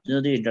চান, আপনি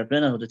যদি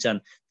এন্টারপ্রেনার হতে চান,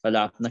 তাহলে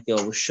আপনাকে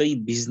অবশ্যই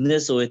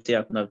বিজনেস ওয়েতে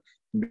আপনার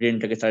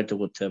ব্রেনটাকে চালিত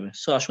করতে হবে।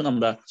 সো আসুন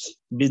আমরা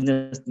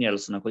বিজনেস নিয়ে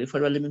আলোচনা করি।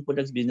 ফরএভার লিভিং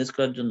প্রোডাক্টস বিজনেস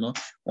করার জন্য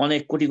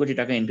অনেক কোটি কোটি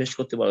টাকা ইনভেস্ট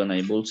করতে পারে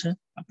নাই বলছে।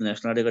 আপনি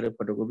ন্যাশনাল আইডি কার্ডের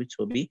ফটোকপি,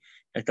 ছবি,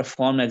 একটা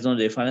ফর্ম, একজন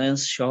রেফারেন্স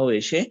সহ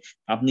এসে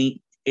আপনি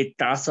এই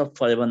টাচ অফ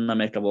ফরএভার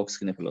নামে একটা বক্স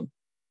কিনে ফেলুন।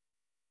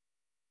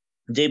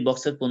 যে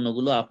বক্সের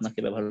পণ্যগুলো আপনাকে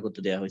ব্যবহার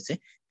করতে দেওয়া হয়েছে,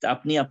 তা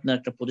আপনি আপনার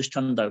একটা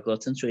প্রতিষ্ঠান দাঁড়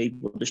করাচ্ছেন। তো এই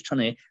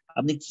প্রতিষ্ঠানে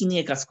আপনি কি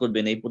নিয়ে কাজ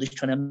করবেন, এই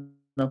প্রতিষ্ঠানে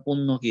আপনার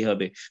পণ্য কি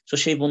হবে, তো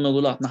সেই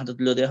পণ্যগুলো আপনার হাতে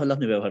তুলে দেওয়া হলে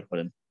আপনি ব্যবহার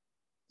করেন।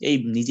 এই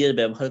নিজের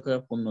ব্যবহার করা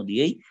পণ্য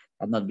দিয়েই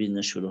আপনার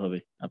বিজনেস শুরু হবে।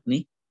 আপনি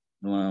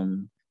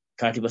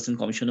 30%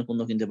 কমিশনের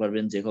পণ্য কিনতে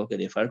পারবেন, যে কাউকে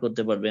রেফার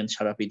করতে পারবেন,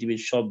 সারা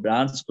পৃথিবীর সব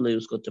ব্রাঞ্চ গুলো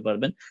ইউজ করতে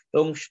পারবেন,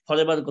 এবং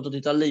ফরএভার গত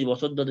 43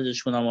 বছর ধরে যে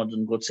সুনাম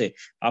অর্জন করছে,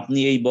 আপনি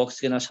এই বক্স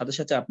কেনার সাথে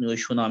সাথে আপনি ওই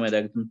সুনামের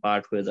একজন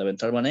পার্ট হয়ে যাবেন।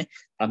 তার মানে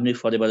আপনি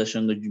ফরএভারের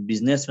সঙ্গে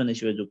বিজনেসম্যান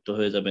হিসেবে যুক্ত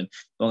হয়ে যাবেন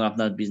এবং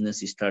আপনার বিজনেস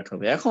স্টার্ট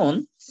হবে। এখন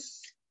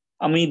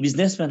আমি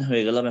বিজনেসম্যান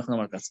হয়ে গেলাম, এখন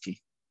আমার কাজ কি?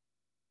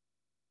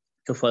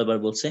 তো ফরএভার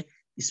বলছে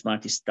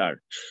স্মার্ট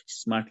স্টার্ট,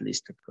 স্মার্টলি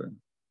স্টার্ট করেন।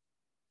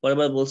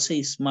 ফরএভার বলছে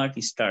স্মার্ট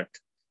স্টার্ট,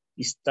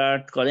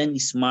 স্টার্ট করেন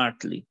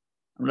স্মার্টলি।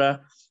 আমরা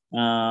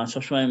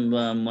সবসময়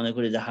মনে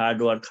করি যে hard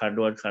work, hard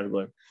work, hard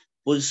work.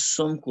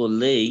 পরিশ্রম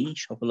করলেই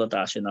সফলতা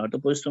আসে না। হয়তো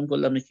পরিশ্রম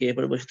করলে আপনি খেয়ে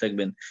পরে বসে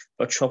থাকবেন,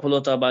 বাট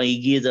সফলতা বা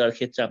এগিয়ে যাওয়ার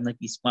ক্ষেত্রে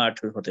আপনাকে স্মার্ট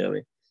হতে হবে।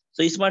 তো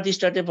স্মার্ট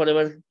স্টার্টে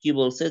ফরএভার কি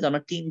বলছে যে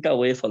আমরা 3টা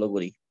ওয়ে ফলো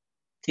করি,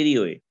 3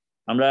 ওয়ে।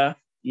 আমরা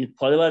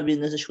ফরএভার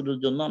বিজনেসের শুরুর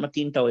জন্য আমরা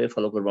 3টা ওয়ে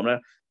ফলো করবো। আমরা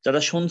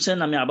যারা শুনছেন,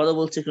 আমি আবারও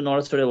বলছি, একটু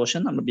নড়াচড়ে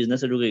বসেন, আমরা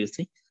বিজনেসে ঢুকে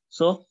গেছি।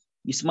 সো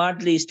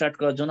স্মার্টলি স্টার্ট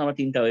করার জন্য আমরা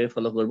 3টা ওয়ে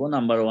ফলো করবো।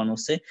 নাম্বার 1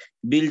 হচ্ছে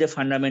build a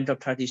ফান্ডামেন্ট of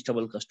 30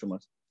 stable customer.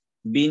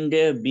 Build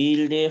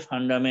a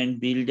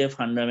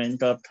ফান্ডামেন্ট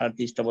of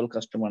 30 stable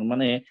customer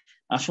মানে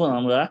আসুন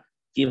আমরা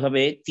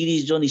কিভাবে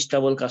 30 জন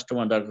স্টেবল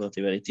কাস্টমার দাঁড় করতে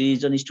পারি। 30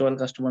 জন স্টেবল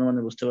কাস্টমার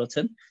মানে বুঝতে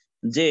পারছেন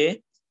যে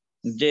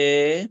যে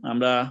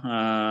আমরা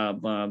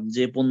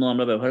যে পণ্য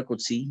আমরা ব্যবহার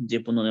করছি, যে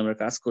পণ্য নিয়ে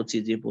আমরা কাজ করছি,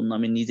 যে পণ্য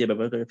আমি নিজে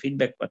ব্যবহার করে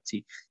ফিডব্যাক পাচ্ছি,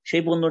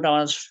 সেই পণ্যটা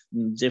আমার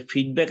যে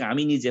ফিডব্যাক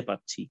আমি নিজে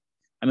পাচ্ছি,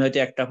 আমি হয়তো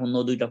 1টা পণ্য,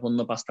 2টা পণ্য,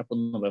 5টা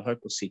পণ্য ব্যবহার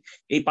করছি,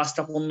 এই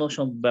 5টা পণ্য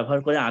সব ব্যবহার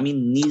করে আমি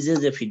নিজে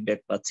যে ফিডব্যাক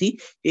পাচ্ছি,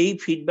 এই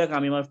ফিডব্যাক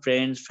আমি আমার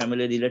ফ্রেন্ডস,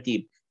 ফ্যামিলি, রিলেটিভ,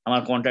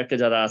 আমার কন্ট্যাক্টে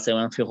যারা আছে,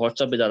 আমার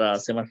হোয়াটসঅ্যাপে যারা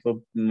আছে, আমার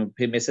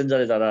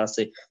মেসেঞ্জারে যারা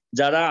আছে,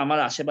 যারা আমার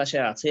আশেপাশে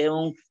আছে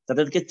এবং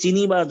তাদেরকে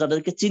চিনি বা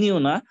যাদেরকে চিনিও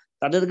না,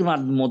 তাদের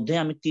মধ্যে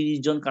আমি 30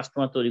 জন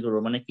কাস্টমার তৈরি করবো।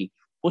 মানে কি,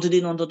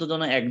 প্রতিদিন অন্তত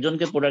যেন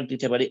একজনকে প্রোডাক্ট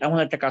দিতে পারি এমন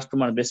একটা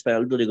কাস্টমার বেস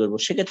প্যানেল তৈরি করবো।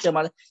 সেক্ষেত্রে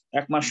আমার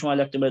 1 মাস সময়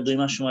লাগতে পারে, 2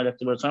 মাস সময়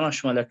লাগতে পারে, 6 মাস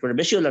সময় লাগতে পারে,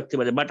 বেশিও লাগতে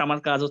পারে, বাট আমার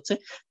কাজ হচ্ছে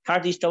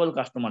 30 স্টেবল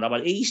কাস্টমার। আবার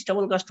এই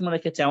স্টেবল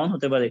কাস্টমারের ক্ষেত্রে এমন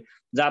হতে পারে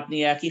যে আপনি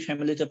একই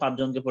ফ্যামিলিতে 5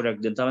 জনকে প্রোডাক্ট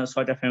দেন, তার মানে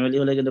 6টা ফ্যামিলি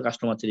হলে কিন্তু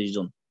কাস্টমার 30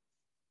 জন।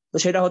 তো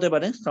সেটা হতে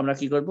পারে। তো আমরা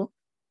কি করবো,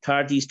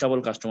 30 স্টেবল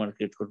কাস্টমার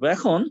ক্রিয়েট করবো।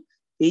 এখন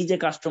এই যে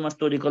কাস্টমার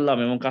তৈরি করলাম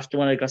এবং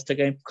কাস্টমারের কাছ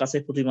থেকে আমি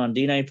প্রতিমান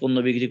দিন আমি পণ্য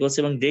বিক্রি করছি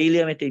এবং ডেইলি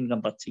আমি একটা ইনকাম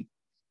পাচ্ছি।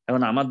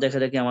 এখন আমার দেখা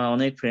দেখি আমার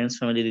অনেক ফ্রেন্ডস,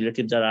 ফ্যামিলি,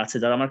 রিলেটিভ যারা আছে,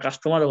 যারা আমার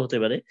কাস্টমারও হতে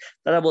পারে,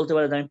 তারা বলতে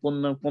পারে যে আমি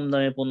পণ্য কম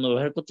দামে পণ্য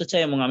ব্যবহার করতে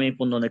চাই এবং আমি এই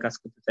পণ্য নিয়ে কাজ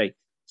করতে চাই।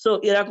 সো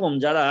এরকম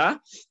যারা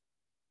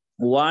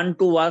one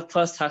to work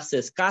for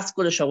success, কাজ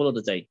করে সফল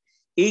হতে চাই,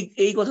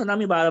 এই কথাটা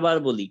আমি বারবার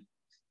বলি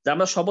যে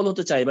আমরা সফল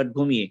হতে চাই বাট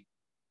ঘুমিয়ে,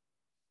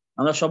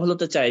 আমরা সফল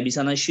হতে চাই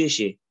বিছানায়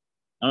শুয়ে,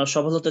 আমরা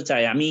সফল হতে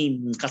চাই, আমি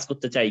কাজ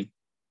করতে চাই,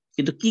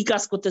 কিন্তু কি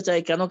কাজ করতে চাই,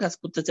 কেন কাজ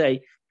করতে চাই,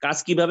 কাজ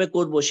কিভাবে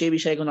করব সেই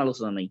বিষয়ে কোনো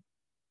আলোচনা নেই।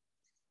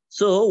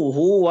 So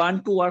who want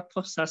to work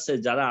for success,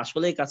 যারা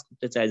আসলেই কাজ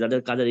করতে চায়,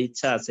 যাদের কাজের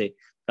ইচ্ছা আছে,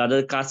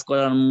 তাদের কাজ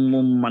করার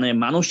মানে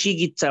মানসিক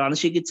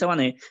ইচ্ছা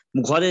মানে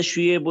ঘরে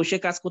শুয়ে বসে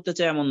কাজ করতে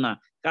চায় এমন না,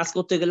 কাজ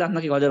করতে গেলে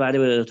আপনাকে ঘরে বাইরে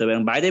বের হতে হবে,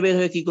 এবং বাইরে বের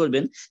হয়ে কি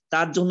করবেন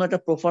তার জন্য একটা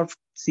প্রপার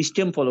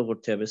সিস্টেম ফলো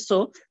করতে হবে। সো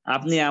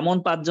আপনি এমন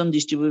 5 জন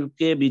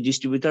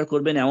ডিস্ট্রিবিউটর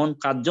করবেন, এমন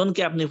 5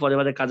 জনকে আপনি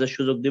পরিবারের কাজের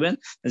সুযোগ দিবেন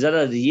যারা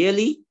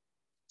রিয়েলি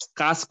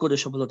কাজ করে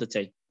সফল হতে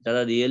চাই,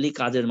 যারা রিয়েলি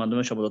কাজের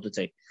মাধ্যমে সফল হতে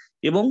চাই,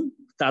 এবং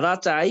তারা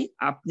চাই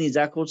আপনি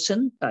যা করছেন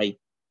তাই।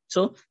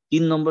 সো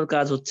 3 নম্বর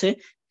কাজ হচ্ছে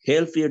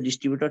help your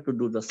distributor to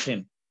do the same.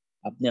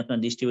 আপনি আপনার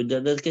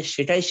ডিস্ট্রিবিউটরদেরকে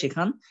সেটাই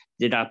শেখান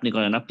যেটা আপনি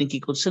করেন। আপনি কি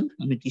করছেন?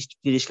 আপনি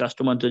 30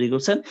 কাস্টমার তৈরি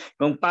করছেন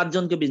এবং 5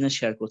 জনকে বিজনেস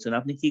শেয়ার করছেন।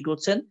 আপনি কি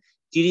করছেন?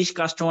 30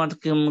 কাস্টমার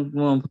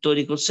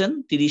তৈরি করছেন,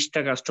 30টা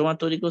কাস্টমার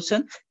তৈরি করছেন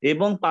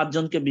এবং 5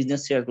 জনকে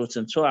বিজনেস শেয়ার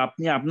করছেন। সো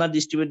আপনি আপনার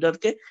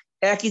ডিস্ট্রিবিউটরকে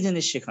একই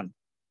জিনিস শেখান,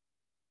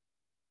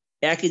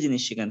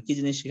 কি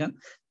জিনিস শেখান?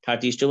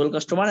 30 stable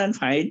customer and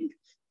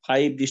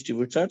 5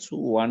 distributors who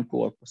want to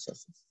work for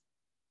success.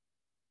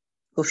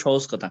 খুব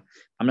সহজ কথা,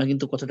 আমরা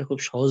কিন্তু কথাটা খুব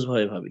সহজ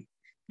ভাবে ভাবি,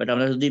 বাট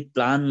আমরা যদি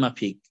প্ল্যান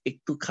মাফিক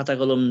একটু খাতা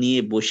কলম নিয়ে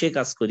বসে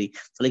কাজ করি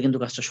তাহলে কিন্তু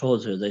কাজটা সহজ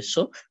হয়ে যায়।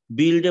 So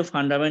build a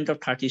ফান্ডামেন্ট of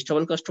 30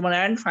 stable customer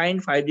and find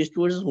 5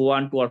 distributors who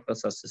want to work for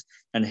success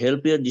and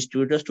help your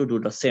distributors to do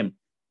the same.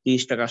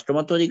 30টা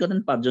customer তৈরি করেন,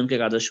 5 জনকে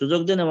কাজের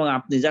সুযোগ দেন এবং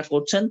আপনি যা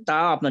করছেন তা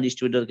আপনার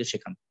ডিস্ট্রিবিউটরকে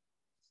শেখান।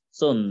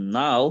 So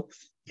now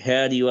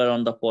hair you R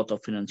on the পথ অফ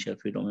ফিনান্সিয়াল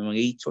ফ্রিডম। এবং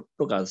এই ছোট্ট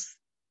কাজ,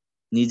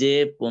 নিজে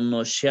পণ্য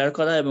শেয়ার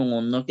করা এবং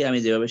অন্যকে আমি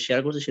যেভাবে শেয়ার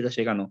করছি সেটা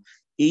শেখানো,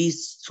 এই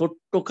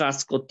ছোট্ট কাজ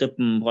করতে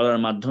করার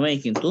মাধ্যমেই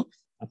কিন্তু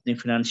আপনি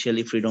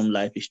ফিনান্সিয়ালি ফ্রিডম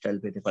লাইফস্টাইল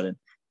পেতে পারেন।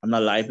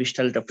 আপনার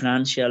লাইফস্টাইলটা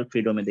ফিনান্সিয়াল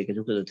ফ্রিডমে দেখে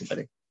ঢুকে যেতে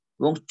পারে।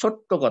 এবং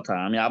ছোট্ট কথা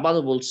আমি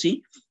আবারও বলছি,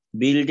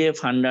 build a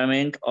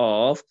ফান্ডামেন্ট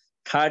of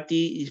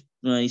 30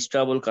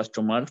 stable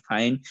customer,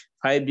 find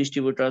 5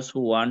 distributors who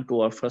want to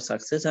work for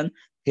success and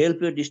help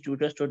your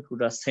distributors to do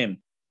the same.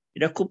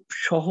 এটা খুব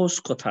সহজ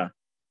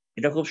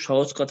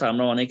কথা,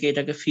 আমরা অনেকে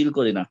এটাকে ফিল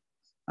করি না।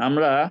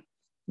 আমরা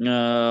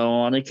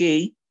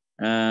অনেকেই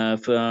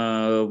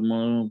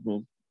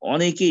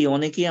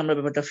আমরা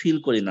ব্যাপারটা ফিল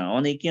করি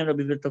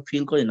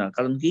না,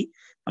 কারণ কি?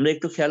 আমরা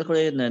একটু খেয়াল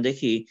করে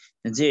দেখি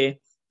যে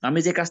আমি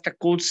যে কাজটা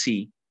করছি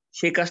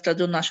সেই কাজটার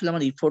জন্য আসলে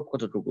আমার ইফোর্ট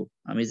কতটুকু,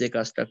 আমি যে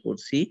কাজটা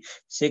করছি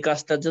সেই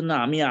কাজটার জন্য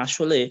আমি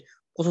আসলে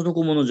কতটুকু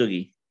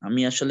মনোযোগী,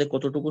 আমি আসলে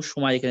কতটুকু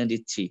সময় এখানে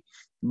দিচ্ছি,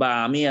 বা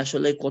আমি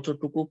আসলে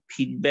কতটুকু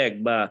ফিডব্যাক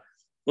বা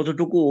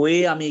কতটুকু ওয়ে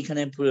আমি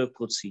এখানে প্রয়োগ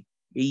করছি।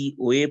 এই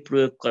ওয়ে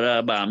প্রয়োগ করা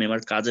বা আমি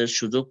আমার কাজের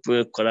সুযোগ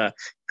প্রয়োগ করা,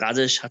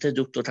 কাজের সাথে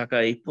যুক্ত থাকা,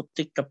 এই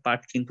প্রত্যেকটা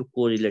পার্ট কিন্তু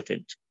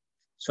কোরিলেটেড।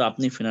 সো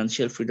আপনি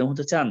ফিনান্সিয়াল ফ্রিডম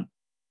হতে চান?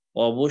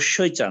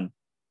 অবশ্যই চান।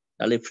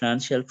 তাহলে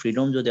ফিনান্সিয়াল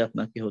ফ্রিডম যদি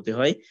আপনাকে হতে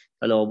হয়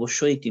তাহলে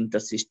অবশ্যই 3টা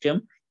সিস্টেম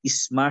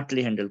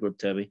স্মার্টলি হ্যান্ডেল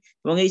করতে হবে।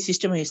 এবং এই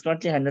সিস্টেম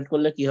স্মার্টলি হ্যান্ডেল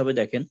করলে কি হবে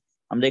দেখেন,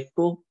 আমরা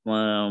একটু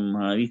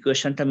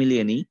ইকুয়েশনটা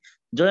মিলিয়ে নিই।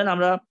 ধরেন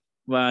আমরা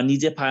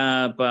নিজে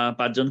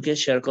 5 জনকে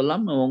শেয়ার করলাম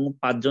এবং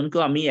 5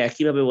 জনকেও আমি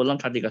একইভাবে বললাম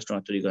 30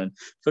 কাস্টমার তৈরি করেন।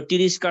 তো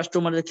 30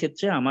 কাস্টমারের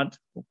ক্ষেত্রে আমার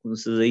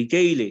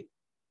রিটেইলে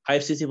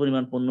 5cc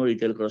পরিমাণ পণ্য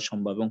রিটেল করা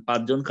সম্ভব, এবং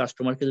 5 জন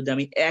কাস্টমারকে যদি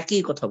আমি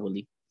একই কথা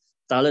বলি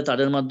তাহলে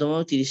তাদের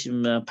মাধ্যমেও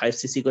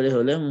 5cc করে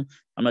হলে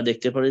আমরা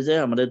দেখতে পারি যে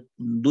আমাদের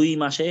 2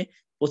 মাসে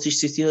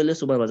 25cc হলে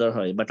সুপার বাজার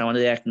হয়, বাট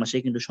আমাদের 1 মাসে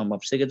কিন্তু সম্ভব।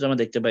 সেক্ষেত্রে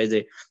আমরা দেখতে পাই যে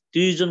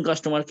 30 জন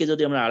কাস্টমারকে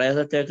যদি আমরা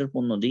 2,500 টাকার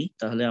পণ্য দিই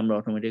তাহলে আমরা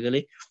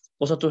অটোমেটিক্যালি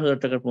 75,000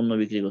 টাকার পণ্য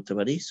বিক্রি করতে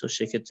পারি। সো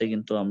সেক্ষেত্রে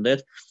কিন্তু আমাদের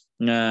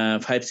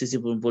 5cc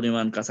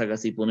পরিমাণ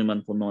কাছাকাছি পরিমাণ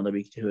পণ্য আমাদের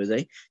বিক্রি হয়ে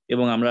যায়,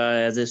 এবং আমরা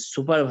অ্যাজ এ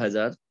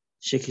সুপারভাইজার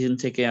সেখান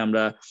থেকে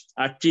আমরা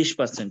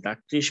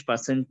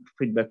 38%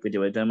 ফিডব্যাক পেতে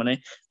পারি, তার মানে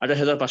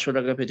 28,500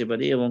 টাকা পেতে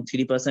পারি, এবং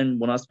 3%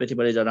 বোনাস পেতে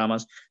পারি যারা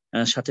আমার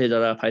সাথে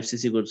যারা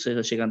 5cc করছে,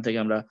 সেখান থেকে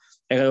আমরা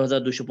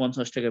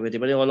 11,250 টাকা পেতে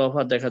পারি। অল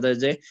ওভার দেখা যায়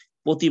যে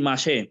প্রতি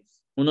মাসে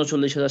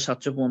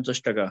 39,750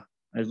 টাকা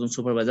একজন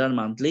সুপারভাইজার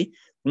মান্থলি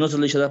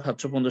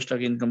 39,750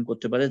 টাকা ইনকাম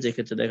করতে পারে, যে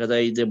ক্ষেত্রে দেখা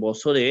যায় যে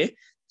বছরে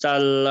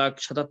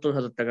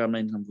 4,77,000 টাকা আমরা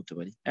ইনকাম করতে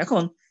পারি।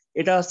 এখন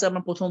এটা হচ্ছে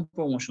আমার প্রথম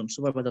প্রমোশন,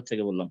 সুপারভাইজার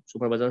থেকে বললাম,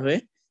 সুপারভাইজার হয়ে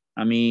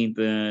আমি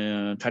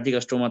 30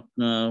 কাস্টমার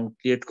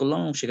ক্রিয়েট করলাম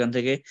এবং সেখান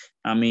থেকে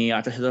আমি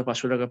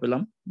 28,500 টাকা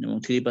পেলাম এবং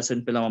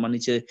 3% পেলাম আমার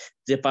নিচে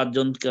যে 5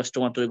 জন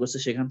কাস্টমার তৈরি করছে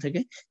সেখান থেকে,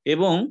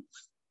 এবং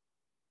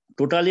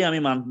টোটালি আমি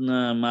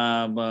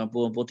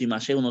প্রতি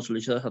মাসে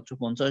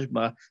 39,750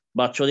 বা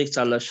বাৎসরিক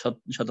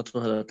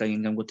 4,77,000 টাকা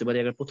ইনকাম করতে পারি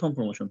আগে প্রথম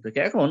প্রমোশন থেকে।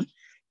 এখন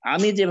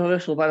আমি যেভাবে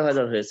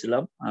সুপারভাইজার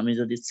হয়েছিলাম, আমি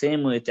যদি সেম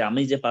ওয়েতে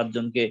আমি যে 5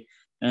 জনকে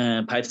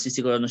 5cc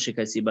করানো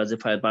শেখাইছি বা যে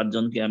 5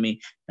 জনকে আমি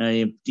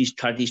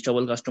 30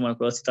 স্টেবল কাস্টমার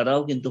করাচ্ছি,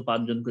 তারাও কিন্তু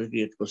 5 জন করে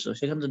ক্রিয়েট করছে।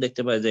 সেখানে তো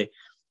দেখতে পাই যে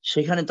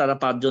সেখানে তারা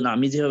 5 জন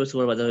আমি যেভাবে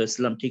সুপারভাইজার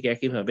হয়েছিলাম ঠিক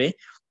একইভাবে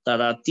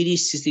তারা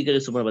 30cc করে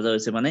সুপারভাইজার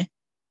হয়েছে, মানে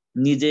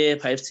নিজে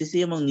 5cc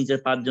এবং নিজের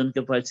 5 জনকে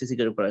 5cc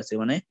করে করাইছে,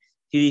 মানে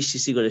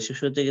 30cc করে।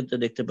 শেষতে কিন্তু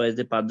দেখতে পাই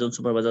যে 5 জন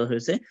সুপারভাইজার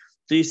হয়েছে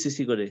 30cc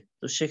করে।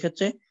 তো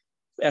সেক্ষেত্রে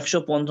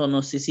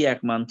 155 সিসি এক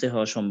মান্থে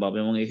হওয়া সম্ভব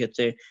এবং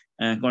এক্ষেত্রে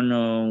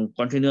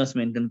কন্টিনিউয়াস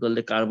মেনটেন করলে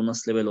কার্বোনাস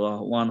লেভেল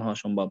 1 হওয়া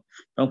সম্ভব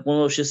এবং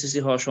 1500 সিসি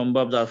হওয়া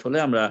সম্ভব, যার ফলে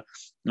আমরা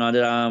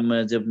আমাদের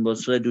যে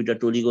বছরে 2টা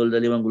টুরি গোল্ড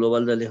র্যালি এবং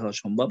গ্লোবাল র্যালি হওয়া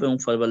সম্ভব এবং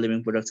ফরভার লিভিং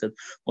প্রোডাক্টস এর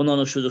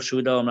অন্যান্য সুযোগ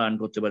সুবিধাও আমরা আর্ন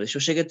করতে পারি।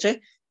 সেক্ষেত্রে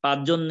 5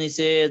 জন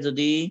নিচে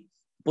যদি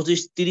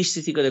 25-30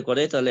 সিসি করে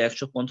তাহলে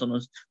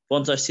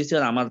 150 সিসি,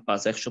 আর আমার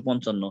পাস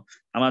 155,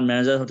 আমার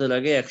ম্যানেজার হতে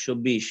লাগে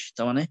 120,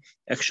 তার মানে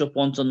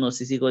 155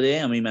 সিসি করে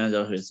আমি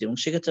ম্যানেজার হয়েছি। এবং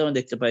সেক্ষেত্রে আমরা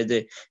দেখতে পাই যে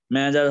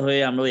ম্যানেজার হয়ে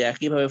আমরা ওই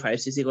একইভাবে 5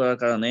 সিসি করার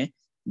কারণে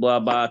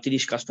বা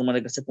 30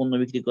 কাস্টমারের কাছে পণ্য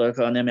বিক্রি করার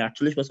কারণে আমি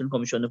 48%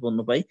 কমিশনে পণ্য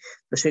পাই।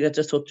 তো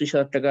সেক্ষেত্রে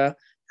 36,000 টাকা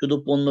শুধু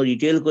পণ্য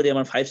রিটেল করে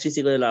আমার 5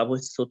 সিসি করে লাভ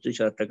হয়েছে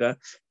 36,000 টাকা।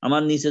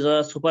 আমার নিচে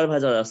যারা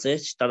সুপারভাইজার আছে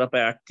তারা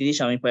পায় 38,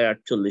 আমি পাই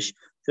 48।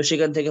 তো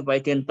সেখান থেকে পাই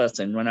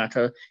 10%, মানে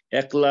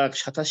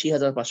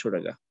 1,87,500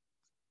 টাকা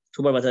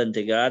সুপারভাইজার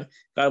থেকে। আর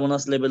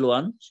কার্বোনাস লেভেল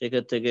 1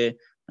 সেক্ষেত্রে থেকে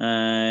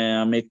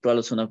আমি একটু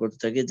আলোচনা করতে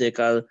থাকি যে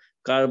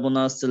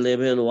কার্বোনাস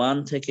লেভেল 1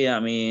 থেকে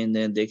আমি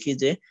দেখি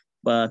যে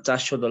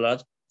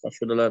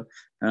 $400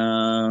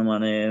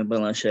 মানে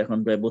বাংলাদেশে এখন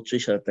প্রায়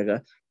 32,000 টাকা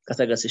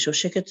কাছাকাছি।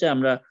 সেক্ষেত্রে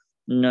আমরা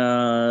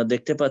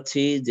দেখতে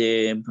পাচ্ছি যে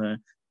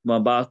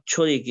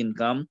বাৎসরিক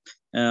ইনকাম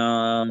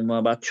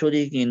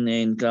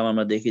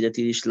আমরা দেখি যে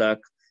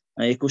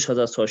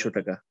 30,21,600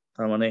 টাকা,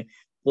 তার মানে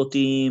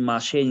প্রতি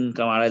মাসে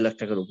ইনকাম 2.5 লাখ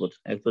টাকার উপর।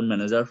 একজন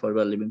ম্যানেজার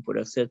ফরভার লিভিং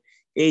প্রোডাক্টস এর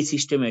এই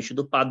সিস্টেমে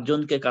শুধু 5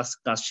 জনকে কাজ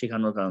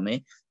শেখানোর কারণে,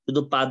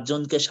 শুধু 5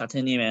 জনকে সাথে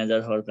নিয়ে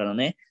ম্যানেজার হওয়ার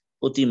কারণে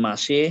প্রতি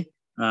মাসে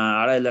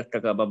 2.5 লাখ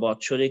টাকা বা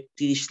বছরে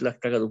 30 লাখ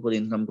টাকার উপর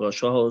ইনকাম করা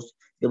সহজ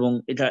এবং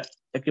এটা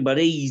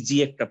একেবারে ইজি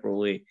একটা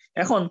ওয়ে।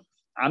 এখন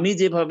আমি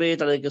যেভাবে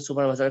তাদেরকে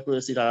সুপারভাইজার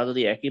করেছি তারা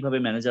যদি একইভাবে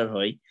ম্যানেজার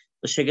হয়,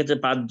 তো সেক্ষেত্রে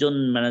 5 জন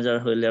ম্যানেজার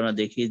হইলে আমরা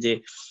দেখি যে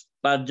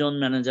 5 জন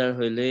ম্যানেজার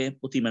হইলে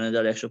প্রতি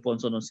ম্যানেজার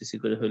 155 সিসি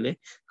করে হইলে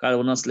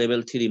কার্বোনাস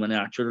লেভেল 3 মানে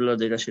 $800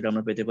 যেটা সেটা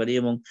আমরা পেতে পারি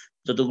এবং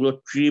যতগুলো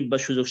ট্রিপ বা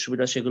সুযোগ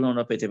সুবিধা সেগুলো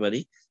আমরা পেতে পারি।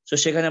 তো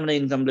সেখানে আমরা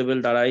ইনকাম লেভেল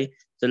দাঁড়াই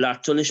তাহলে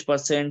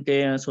 48%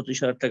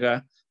 36,000 টাকা,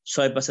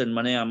 6%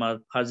 মানে আমার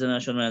ফার্স্ট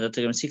জেনারেশন ম্যানেজার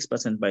থেকে আমি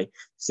 6% পাই।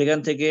 সেখান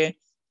থেকে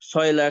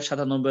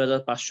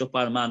 6,97,500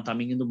 পার মান্থ,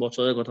 আমি কিন্তু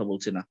বছরের কথা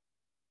বলছি না।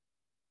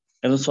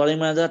 এবং সোয়ারিং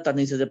ম্যানেজার তার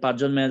নিচে যে 5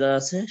 জন ম্যানেজার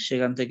আছে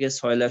সেখান থেকে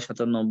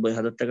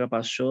 6,97,500 টাকা,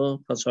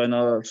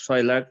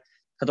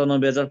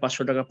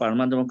 6,97,500 টাকা পার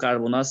মান্থ এবং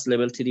কার্বোনাস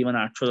লেভেল 3 মানে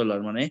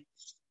 $800, মানে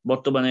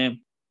বর্তমানে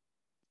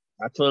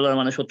 $800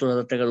 মানে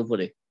 70,000 টাকার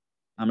উপরে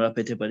আমরা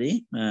পেতে পারি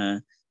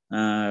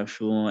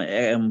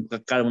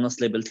কার্বোনাস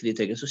লেভেল 3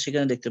 থেকে। তো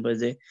সেখানে দেখতে পাই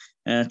যে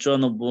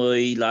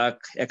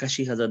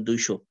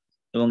 94,81,200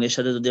 এবং এর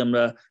সাথে যদি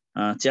আমরা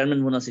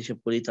চেয়ারম্যান বোনাস হিসেব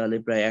করি তাহলে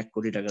প্রায় 1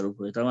 কোটি টাকার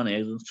উপরে। তার মানে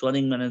একজন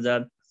সোয়ারিং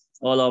ম্যানেজার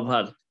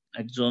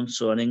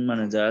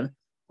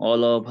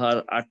অল ওভার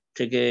 8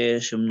 থেকে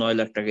 9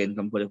 লাখ টাকা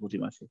ইনকাম করে প্রতি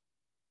মাসে।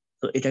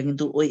 তো এটা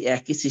কিন্তু ওই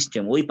একই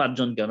সিস্টেম, ওই 5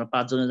 জনকে, আমরা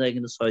 5 জনের জায়গায়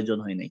কিন্তু 6 জন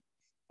হয় নাই।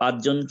 5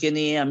 জনকে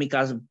নিয়ে আমি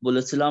কাজ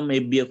বলেছিলাম,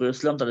 এফবিও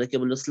করেছিলাম, তাদেরকে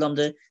বলেছিলাম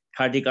যে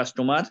 30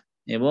 কাস্টমার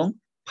এবং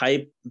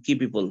 5 কি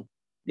পিপল।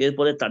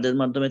 এরপরে তাদের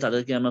মাধ্যমে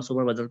তাদেরকে আমরা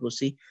সুপারভাইজার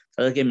করছি,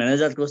 তাদেরকে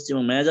ম্যানেজার করছি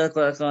এবং ম্যানেজার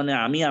করার কারণে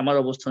আমি আমার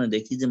অবস্থানে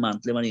দেখি যে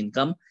মান্থলি আমার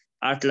ইনকাম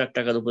 8 লাখ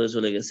টাকার উপরে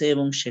চলে গেছে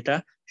এবং সেটা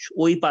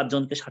ওই 5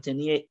 জনকে সাথে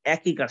নিয়ে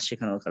একই কাজ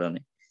শেখানোর কারণে।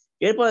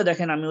 এরপরে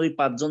দেখেন আমি ওই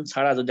 5 জন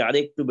ছাড়া যদি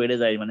আরেকটু বেড়ে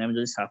যাই, মানে আমি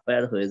যদি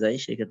সাপ্লায়ার হয়ে যাই,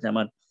 সেক্ষেত্রে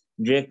আমার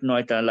ডিরেক্ট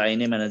 9টা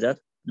লাইনে ম্যানেজার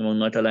এবং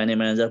 9টা লাইনে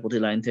ম্যানেজার প্রতি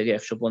লাইন থেকে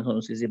 155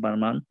 সিসি পার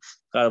মান্থ,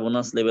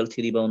 কার্বোনাস লেভেল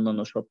 3 বা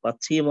অন্যান্য সব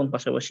পাচ্ছি এবং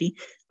পাশাপাশি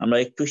আমরা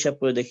একটু হিসাব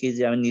করে দেখি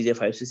যে আমি নিজে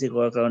 5 সিসি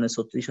করার কারণে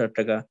 36,000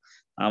 টাকা,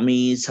 আমি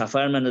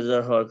সাফায়ার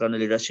ম্যানেজার হওয়ার কারণে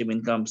লিডারশিপ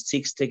ইনকাম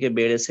 6 থেকে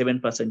বেড়ে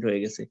 7% হয়ে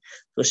গেছে।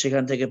 তো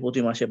সেখান থেকে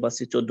প্রতি মাসে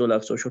পাচ্ছি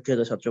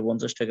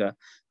 14,64,750 টাকা,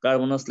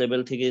 কার্বোনাস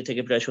লেভেল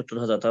থেকে প্রায়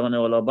 70,000, তার মানে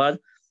অল ওভার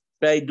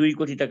প্রায় 2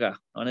 কোটি টাকা।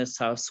 মানে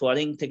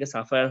সোয়ারিং থেকে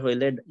সাফায়ার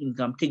হইলে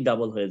ইনকাম ঠিক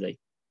ডাবল হয়ে যায়,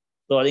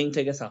 সোয়ারিং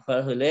থেকে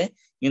সাফায়ার হইলে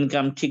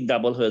ইনকাম ঠিক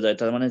ডাবল হয়ে যায়।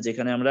 তার মানে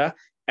যেখানে আমরা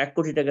 1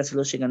 কোটি টাকা ছিল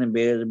সেখানে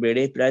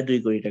বেড়ে প্রায় 2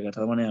 কোটি টাকা,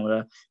 তার মানে আমরা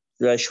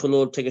প্রায়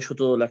 16 থেকে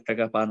 17 লাখ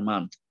টাকা পার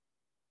মান্থ।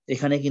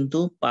 এখানে কিন্তু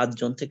 5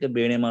 জন থেকে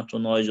বেড়ে মাত্র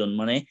 9 জন,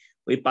 মানে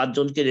ওই 5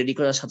 জনকে রেডি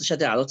করার সাথে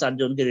সাথে আরো 4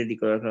 জনকে রেডি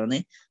করার কারণে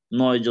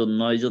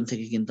 9 জন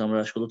থেকে কিন্তু আমরা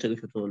 16 থেকে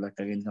 17 লাখ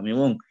টাকা ইনকাম।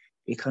 এবং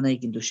এখানেই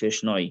কিন্তু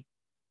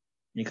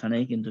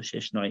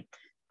শেষ নয়,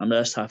 আমরা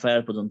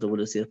সাফায়ার পর্যন্ত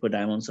বলেছি, এরপর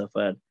diamond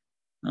Sapphire,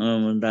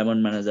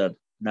 diamond manager,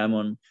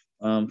 diamond,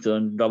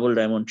 double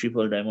diamond,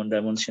 triple diamond,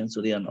 diamond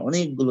centurion,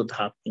 অনেকগুলো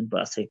ধাপ কিন্তু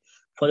আছে।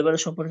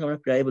 ফরএভারের সম্পর্কে আমরা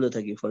প্রায় বলে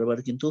থাকি, ফরএভার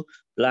কিন্তু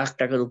লাখ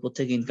টাকার উপর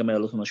থেকে ইনকামের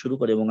আলোচনা শুরু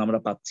করে এবং আমরা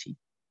পাচ্ছি।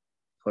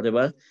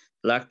 ফরএভার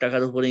লাখ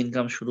টাকার উপরে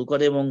ইনকাম শুরু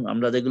করে এবং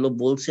আমরা যেগুলো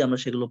বলছি আমরা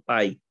সেগুলো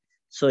পাই।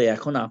 সো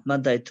এখন আপনার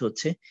দায়িত্ব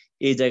হচ্ছে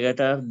এই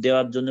জায়গাটা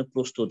দেওয়ার জন্য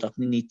প্রস্তুত,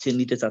 আপনি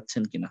নিতে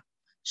চাচ্ছেন কিনা।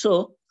 সো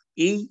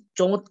এই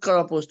চমৎকার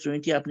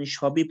অপরচুনিটি আপনি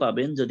সবই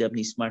পাবেন যদি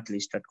আপনি স্মার্টলি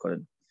স্টার্ট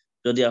করেন।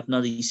 যদি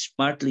আপনার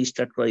স্মার্টলি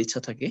স্টার্ট করার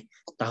ইচ্ছা থাকে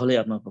তাহলে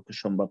আপনার পক্ষে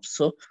সম্ভব।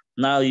 So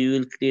now you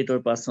will create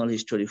your personal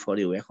history for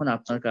you. এখন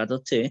আপনার কাজ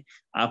হচ্ছে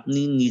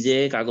আপনি নিজে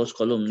কাগজ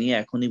কলম নিয়ে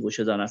এখনই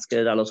বসে যান,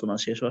 আজকের আলোচনা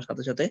শেষ হওয়ার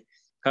সাথে সাথে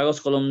কাগজ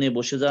কলম নিয়ে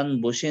বসে যান,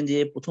 বসে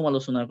দিয়ে প্রথম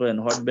আলোচনা করেন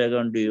what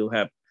background do you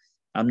have,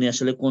 আপনি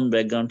আসলে কোন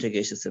ব্যাকগ্রাউন্ড থেকে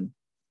এসেছেন।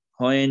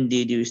 when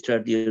did you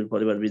start your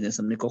forever business?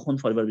 আপনি কখন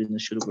forever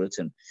business শুরু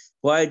করেছেন?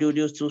 Why did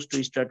you choose to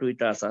start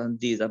with us? And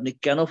this, আপনি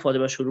কেন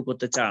forever শুরু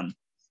করতে চান?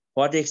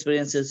 What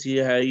experiences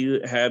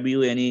have you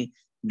any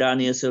done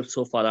yourself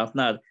so far?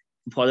 আপনার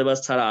forever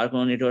ছাড়া আর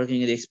কোনো নেটওয়ার্কিং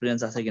এর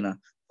এক্সপেরিয়েন্স আছে কিনা?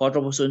 What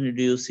opportunity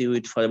do you see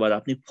with forever?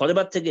 আপনি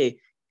forever থেকে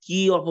কি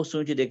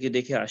অপরচুনিটি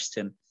দেখে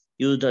আসছেন?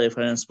 Use the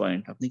reference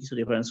point. আপনি কিছু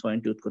রেফারেন্স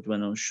পয়েন্ট ইউজ করতে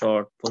পারেন,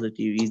 শর্ট,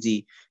 পজিটিভ, ইজি,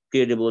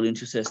 ক্রিয়েটেবল,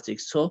 ইন্থুসিয়াস্টিক।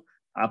 সো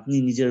আপনি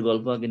নিজের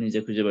গল্প আগে নিজে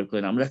খুঁজে বের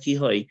করেন। আমরা কি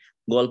হয়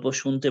গল্প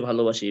শুনতে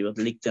ভালোবাসি, এবার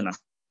লিখতে না।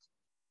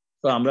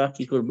 তো আমরা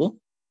কি করব,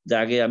 যে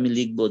আগে আমি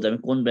লিখবো যে আমি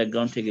কোন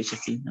ব্যাকগ্রাউন্ড থেকে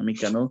এসেছি, আমি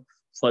কেন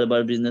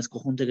ফরএভার বিজনেস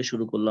কখন থেকে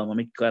শুরু করলাম,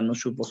 আমি কেন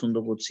পছন্দ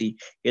করছি,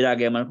 এর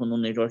আগে আমার কোনো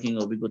নেটওয়ার্কিং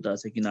অভিজ্ঞতা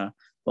আছে কিনা,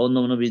 বা অন্য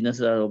কোনো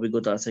বিজনেসের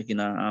অভিজ্ঞতা আছে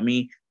কিনা, আমি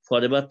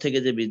ফরএভার থেকে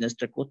যে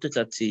বিজনেসটা করতে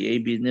চাচ্ছি এই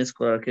বিজনেস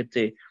করার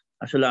ক্ষেত্রে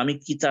আসলে আমি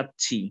কি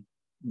চাচ্ছি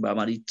বা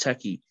আমার ইচ্ছা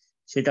কি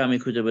সেটা আমি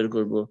খুঁজে বের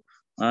করব।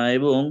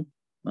 এবং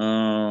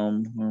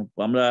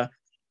আমরা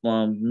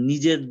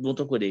নিজের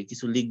মতো করে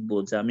কিছু লিখবো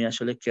যে আমি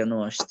আসলে কেন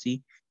আসছি,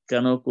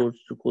 কেন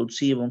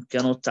করছি এবং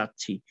কেন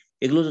চাচ্ছি।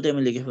 এগুলো যদি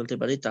আমি লিখে ফেলতে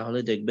পারি তাহলে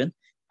দেখবেন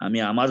আমি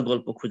আমার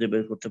গল্প খুঁজে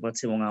বের করতে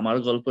পারছি এবং আমার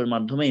গল্পের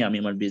মাধ্যমেই আমি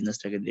আমার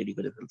বিজনেসটাকে রেডি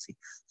করে ফেলছি।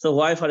 সো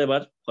হোয়াই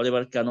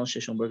ফরএভার কেন সে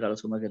সম্পর্কে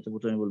আলোচনার ক্ষেত্রে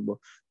প্রথমে বলবো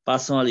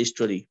পার্সোনাল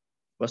স্টোরি।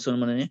 পার্সোনাল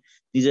মানে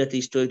নিজের একটা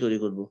স্টোরি তৈরি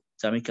করবো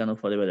যে আমি কেন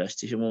ফরএভার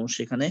আসছি, এবং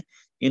সেখানে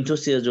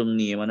এনথুসিয়াজম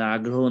নিয়ে মানে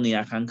আগ্রহ নিয়ে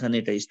আকাঙ্ক্ষা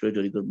নিয়ে একটা স্টোরি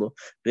তৈরি করবো।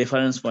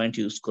 রেফারেন্স পয়েন্ট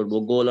ইউজ করবো,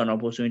 গোল অ্যান্ড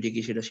অপরচুনিটি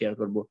কি সেটা শেয়ার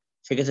করবো।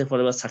 সেক্ষেত্রে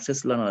ফরএভার সাকসেস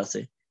লার্নার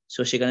আছে,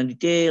 সো সেখানে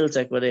ডিটেলস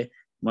একবারে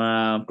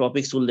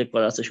টপিকস উল্লেখ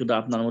করা আছে, শুধু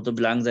আপনার মতো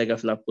ব্ল্যাঙ্ক জায়গা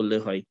ফিল আপ করলে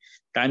হয়।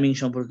 টাইমিং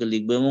সম্পর্কে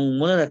লিখবো এবং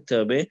মনে রাখতে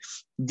হবে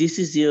this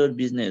is your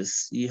business,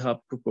 you have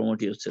to promote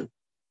yourself.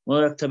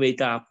 মনে রাখতে হবে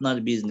এটা আপনার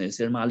বিজনেস,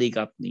 এর মালিক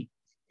আপনি,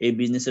 এই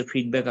বিজনেসের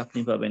ফিডব্যাক আপনি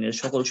পাবেন, এর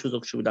সকল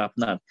সুযোগ সুবিধা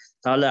আপনার।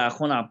 তাহলে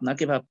এখন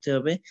আপনাকে ভাবতে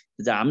হবে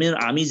যে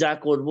আমি যা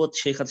করব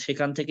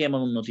সেখান থেকে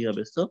আমার উন্নতি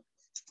হবে। তো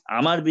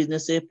আমার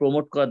বিজনেসে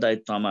প্রমোট করার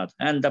দায়িত্ব আমার,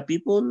 and the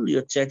people you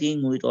R chatting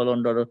with all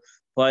under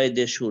why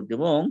they should.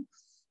 এবং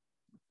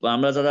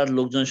আমরা যারা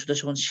লোকজনের সাথে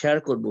যখন শেয়ার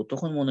করব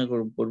তখন মনে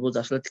করবো যে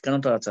আসলে কেন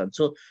তারা চান,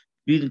 সো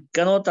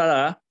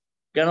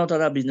কেন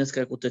তারা বিজনেস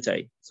করতে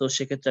চায়। সো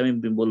সেক্ষেত্রে আমি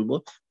বলবো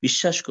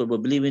বিশ্বাস করবো,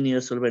 believe in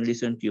yourself and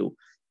listen to you.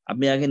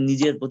 আপনি আগে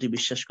নিজের প্রতি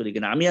বিশ্বাস করি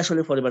কিনা, আমি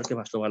আসলে পরিবারকে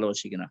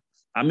ভালোবাসি কিনা,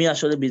 আমি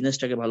আসলে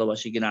বিজনেসটাকে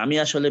ভালোবাসি কিনা, আমি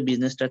আসলে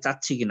বিজনেসটা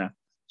চাচ্ছি কিনা,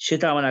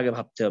 সেটা আমার আগে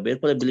ভাবতে হবে।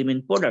 এরপরে বিলিভ ইন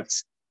প্রোডাক্টস,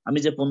 আমি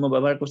যে পণ্য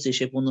ব্যবহার করছি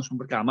সেই পণ্য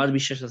সম্পর্কে আমার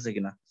বিশ্বাস আছে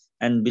কিনা,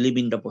 and believe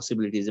in the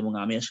possibilities, এবং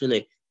আমি আসলে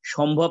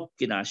সম্ভব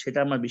কিনা সেটা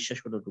আমার বিশ্বাস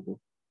কতটুকু।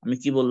 আমি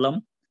কি বললাম,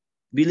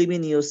 বিলিভ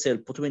ইন ইয়োরসেলফ,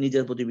 প্রথমে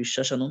নিজের প্রতি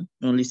বিশ্বাস আনুন,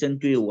 লিসেন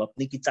টু ইউ,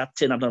 আপনি কি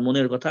চাচ্ছেন, আপনার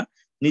মনের কথা,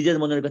 নিজের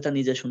মনের কথা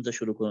নিজে শুনতে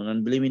শুরু করুন,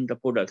 and believe in the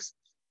products,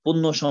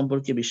 পণ্য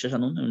সম্পর্কে বিশ্বাস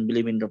আনুন, and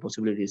believe in the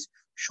possibilities,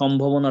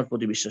 সম্ভাবনার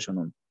প্রতি বিশ্বাস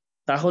আনুন।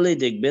 তাহলেই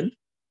দেখবেন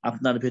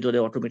আপনার ভেতরে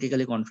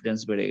অটোমেটিক্যালি কনফিডেন্স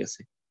বেড়ে গেছে,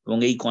 এবং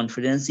এই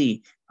কনফিডেন্সই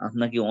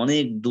আপনাকে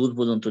অনেক দূর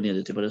পর্যন্ত নিয়ে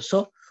যেতে পারে। সো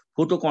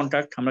ফটো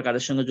কন্ট্যাক্ট, আমরা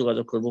কাদের সঙ্গে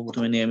যোগাযোগ করবো,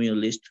 প্রথমে নেম ইউর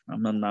লিস্ট,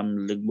 আপনার নাম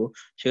লিখবো,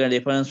 সেখানে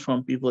reference from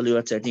people you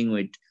R chatting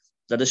with,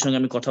 যাদের সঙ্গে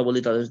আমি কথা বলি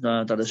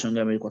তাদের সঙ্গে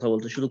আমি কথা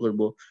বলতে শুরু করব।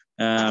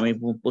 আমি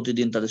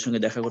প্রতিদিন তাদের সঙ্গে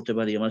দেখা করতে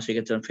পারি, আমার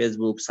সেক্ষেত্রে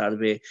ফেসবুক,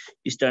 সার্ভে,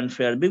 স্ট্যান্ড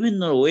ফেয়ার,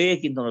 বিভিন্ন ওয়ে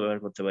কিন্তু আমরা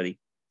ব্যবহার করতে পারি।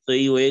 তো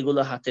এই ওয়ে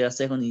গুলো হাতে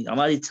আছে, এখন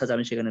আমার ইচ্ছা যে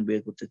আমি সেখানে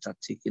বের করতে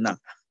চাচ্ছি কিনা।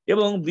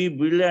 এবং B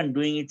brilliant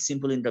doing it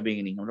simple in the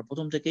beginning, আমরা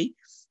প্রথম থেকেই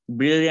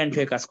ব্রিলিয়ান্ট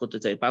হয়ে কাজ করতে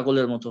চাই,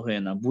 পাগলের মতো হয়ে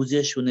না,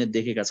 বুঝে শুনে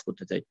দেখে কাজ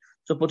করতে চাই।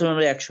 তো প্রথমে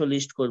আমরা 100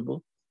 লিস্ট করব,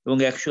 এবং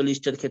 100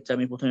 লিস্টের ক্ষেত্রে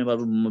আমি প্রথমে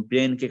ভাববো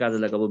ব্রেনকে কাজে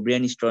লাগাবো,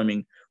 ব্রেন স্টর্মিং,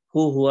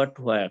 হু হোয়াট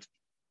হোয়ার।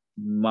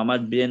 আমার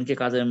ব্রেনকে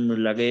কাজে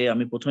লাগে,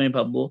 আমি প্রথমে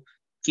ভাববো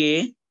কে,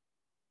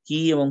 কি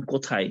এবং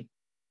কোথায়,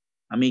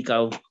 আমি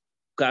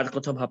কার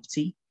কথা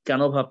ভাবছি,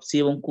 কেন ভাবছি,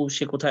 এবং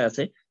সে কোথায়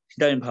আছে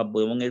সেটা আমি ভাববো।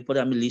 এবং এরপরে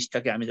আমি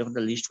লিস্টটাকে, আমি যখন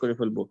লিস্ট করে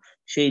ফেলবো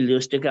সেই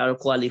লিস্টটাকে আরো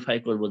কোয়ালিফাই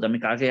করবো, আমি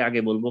কাকে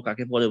আগে বলবো,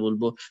 কাকে পরে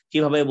বলবো,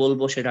 কিভাবে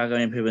বলবো সেটা আগে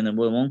আমি ভেবে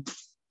নেবো। এবং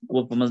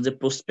আমাদের যে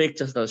প্রসপেক্ট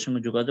আছে তাদের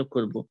সঙ্গে যোগাযোগ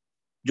করব,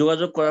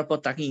 যোগাযোগ করার পর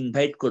তাকে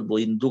ইনভাইট করবো,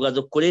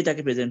 যোগাযোগ করেই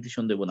তাকে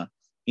প্রেজেন্টেশন দেবো না,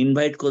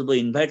 ইনভাইট করবো,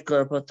 ইনভাইট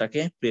করার পর তাকে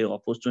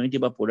অপরচুনিটি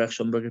বা প্রোডাক্ট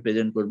সম্পর্কে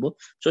প্রেজেন্ট করবো।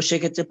 তো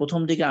সেক্ষেত্রে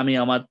প্রথম দিকে আমি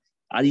আমার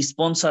আর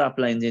স্পন্সর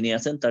আপলাইন যিনি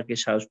আছেন তাকে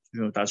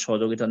তার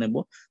সহযোগিতা নেব,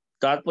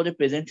 তারপরে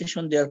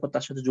প্রেজেন্টেশন দেওয়ার পর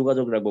তার সাথে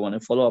যোগাযোগ রাখবো, মানে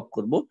ফলো আপ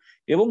করবো,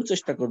 এবং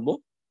চেষ্টা করব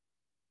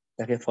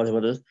তাকে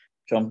ফরএভার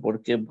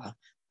সম্পর্কে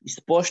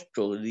স্পষ্ট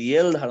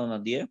রিয়েল ধারণা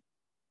দিয়ে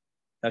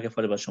তাকে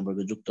ফরএভার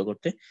সম্পর্কে যুক্ত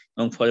করতে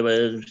এবং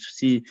ফরএভারের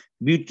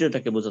বিউটিটা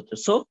তাকে বোঝাতে।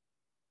 সো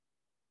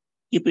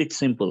কিপ ইট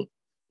সিম্পল,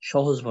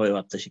 সহজভাবে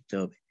ভাবতে শিখতে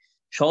হবে।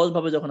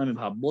 সহজভাবে যখন আমি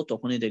ভাববো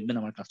তখনই দেখবেন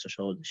আমার কাজটা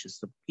সহজ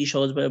এসেছে। কি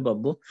সহজভাবে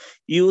ভাববো,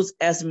 use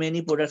as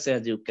many products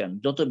as you can,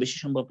 যত বেশি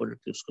সম্ভব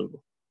প্রোডাক্ট ইউজ করবো।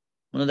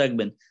 মনে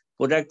রাখবেন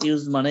প্রোডাক্ট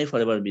ইউজ মানেই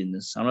ফরএভার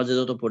বিজনেস, আমরা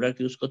যত প্রোডাক্ট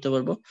ইউজ করতে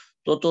পারবো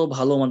তত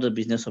ভালো আমাদের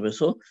বিজনেস হবে।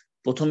 সো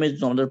প্রথমে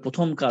আমাদের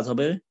প্রথম কাজ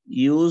হবে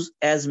use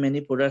as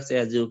many products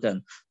as you can,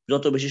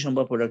 যত বেশি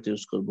সম্ভব প্রোডাক্ট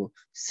ইউজ করবো।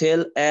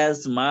 Sell as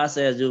much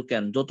as you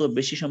can, যত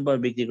বেশি সম্ভব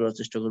বিক্রি করার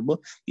চেষ্টা করবো।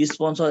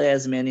 Sponsor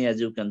as many as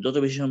you can, যত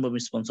বেশি সম্ভব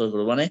স্পন্সর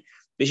করবো, মানে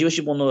বেশি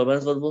বেশি পণ্য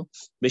ব্যবহার করবো,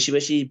 বেশি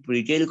বেশি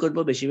রিটেইল করবো,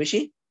 বেশি বেশি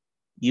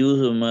you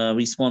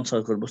sponsor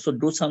করবো। So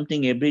do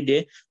something every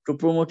day to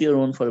promote your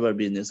own forever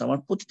business. আমার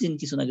প্রতিদিন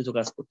কিছু না কিছু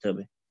কাজ করতে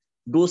হবে।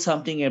 Do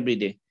something every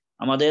day.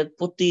 আমাদের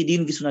প্রতিদিন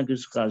কিছু না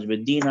কিছু কাজ আসবে,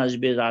 দিন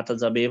আসবে, রাত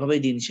যাবে,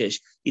 এভাবেই দিন শেষ।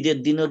 ঈদের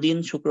দিনও দিন,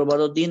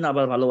 শুক্রবারও দিন,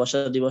 আবার ভালোবাসা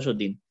দিবসও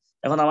দিন।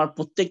 এখন আমার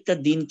প্রত্যেকটা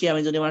দিনকে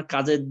আমি যদি আমার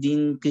কাজের দিন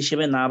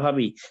হিসেবে না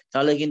ভাবি,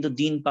 তাহলে কিন্তু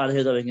দিন পার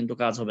হয়ে যাবে, কিন্তু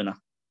কাজ হবে না।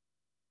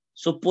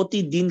 সো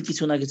প্রতিদিন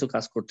কিছু না কিছু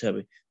কাজ করতে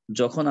হবে।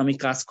 যখন আমি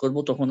কাজ করব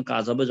তখন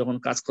কাজ হবে, যখন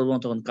কাজ করব না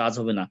তখন কাজ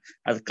হবে না।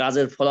 আর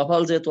কাজের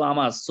ফলাফল যেহেতু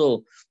আমার, সো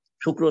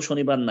শুক্র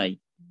শনিবার নাই,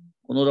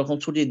 কোন রকম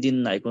ছুটির দিন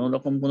নাই, কোন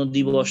রকম কোনো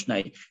দিবস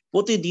নাই,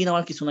 প্রতিদিন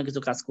আমার কিছু না কিছু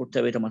কাজ করতে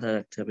হবে, এটা মাথায়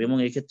রাখতে হবে। এবং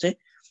এই ক্ষেত্রে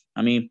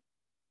আমি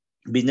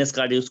বিজনেস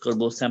কার্ড ইউজ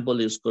করব, স্যাম্পল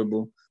ইউজ করব,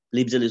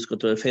 লিপজেল ইউজ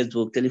করতে হবে,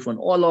 ফেসবুক, টেলিফোন,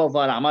 অল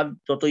ওভার আমার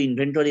যত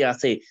ইনভেন্টরি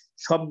আছে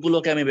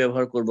সবগুলোকে আমি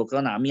ব্যবহার করব,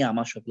 কারণ আমি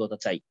আমার সফলতা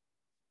চাই।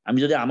 আমি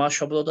যদি আমার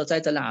সফলতা চাই,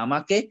 তাহলে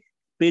আমাকে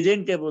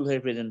প্রেজেন্টেবল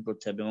হয়ে প্রেজেন্ট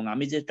করতে হবে, এবং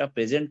আমি যেটা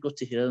প্রেজেন্ট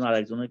করছি সেটা যেন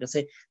আরেকজনের কাছে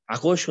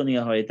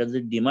আকর্ষণীয় হয়, এটা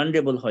যদি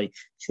ডিমান্ডেবল হয়,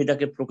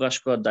 সেটাকে প্রকাশ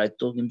করার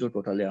দায়িত্ব কিন্তু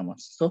টোটালি আমার।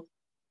 So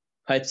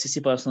 5 cc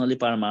personally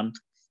per month,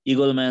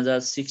 Eagle Manager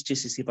 60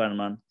 cc per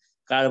month,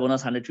 car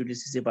bonus 150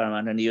 cc per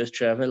month, and US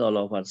travel all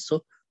over. So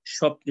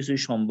সবকিছুই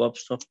সম্ভব,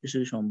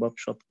 সবকিছুই সম্ভব,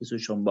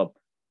 সবকিছুই সম্ভব।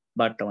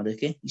 বাট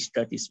আমাদেরকে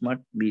start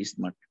smart, be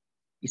smart.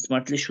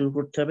 Smartly শুরু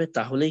করতে হবে,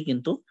 তাহলেই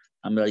কিন্তু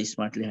আমরা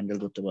স্মার্টলি হ্যান্ডেল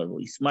করতে পারবো।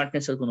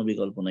 স্মার্টনেসের কোনো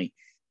বিকল্প নেই।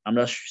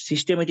 আমরা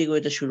সিস্টেমেটিক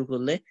ওয়েতে শুরু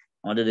করলে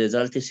আমাদের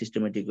রেজাল্ট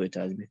সিস্টেমেটিক ওয়েতে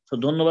আসবে। তো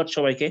ধন্যবাদ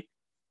সবাইকে।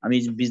 আমি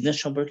বিজনেস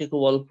সম্পর্কে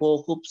খুব অল্প,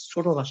 খুব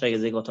ছোট ভাষায়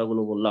যে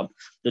কথাগুলো বললাম,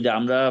 যদি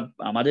আমরা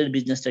আমাদের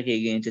বিজনেসটাকে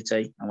এগিয়ে নিতে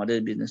চাই, আমাদের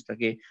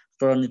বিজনেসটাকে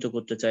ত্বরান্বিত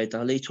করতে চাই,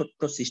 তাহলে এই ছোট্ট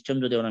সিস্টেম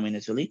যদি আমরা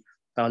মেনে চলি,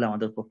 তাহলে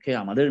আমাদের পক্ষে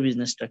আমাদের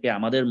বিজনেসটাকে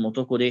আমাদের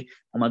মতো করে,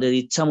 আমাদের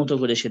ইচ্ছা মতো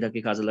করে সেটাকে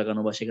কাজে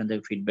লাগানো বা সেখান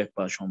থেকে ফিডব্যাক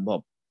পাওয়া সম্ভব।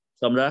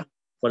 তো আমরা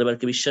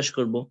পরিবারকে বিশ্বাস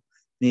করব,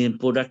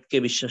 প্রোডাক্টকে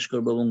বিশ্বাস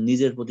করব, এবং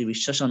নিজের প্রতি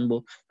বিশ্বাস আনবো।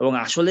 এবং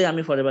আসলে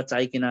আমি ফরএভার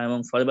চাই কিনা, এবং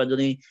ফরএভার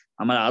যদি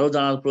আমার আরো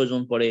জানার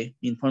প্রয়োজন পড়ে,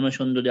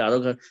 ইনফরমেশন যদি আরো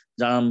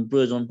জানার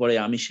প্রয়োজন পড়ে,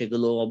 আমি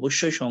সেগুলো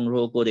অবশ্যই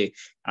সংগ্রহ করে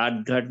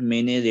আটঘাট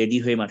মেনে রেডি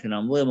হয়ে মাঠে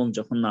নামবো। এবং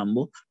যখন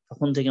নামবো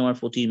তখন থেকে আমার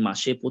প্রতি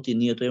মাসে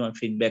প্রতিনিয়তই আমার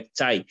ফিডব্যাক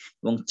চাই,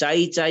 এবং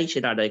চাই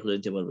সেটা আদায় করে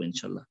দিতে পারবো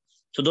ইনশাল্লাহ।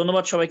 তো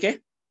ধন্যবাদ সবাইকে।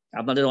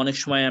 আপনাদের অনেক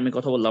সময় আমি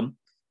কথা বললাম,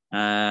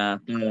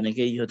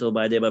 অনেকেই হয়তো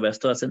বাইরে বা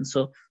ব্যস্ত আছেন। সো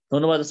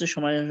ধন্যবাদ আছে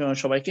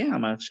সবাইকে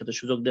আমার সাথে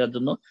সুযোগ দেওয়ার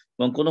জন্য,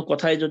 এবং কোনো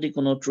কথায় যদি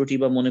কোনো ত্রুটি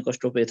বা মনে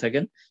কষ্ট পেয়ে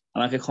থাকেন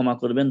আমাকে ক্ষমা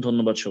করবেন।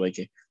 ধন্যবাদ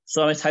সবাইকে। সো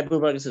আমি সাইফুর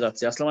ভাইয়ের কাছে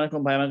যাচ্ছি। আসসালামু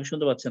আলাইকুম ভাই, আমাকে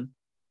শুনতে পাচ্ছেন?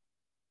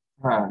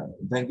 হ্যাঁ,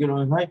 থ্যাংক ইউ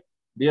রুমি ভাই।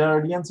 ডিয়ার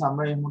অডিয়েন্স,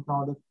 আমরা এই মুহূর্তে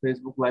আমাদের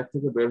ফেসবুক লাইভ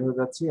থেকে বের হয়ে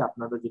যাচ্ছি।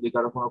 আপনাদের যদি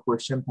কারো কোনো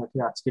কোয়েশ্চেন থাকে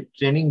আজকে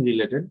ট্রেনিং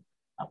রিলেটেড,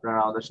 আপনারা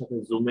আমাদের সাথে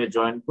জুমে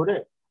জয়েন করে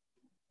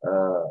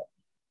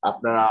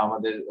আপনারা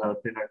আমাদের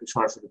ট্রেনারকে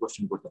সরাসরি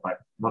কোয়েশ্চেন করতে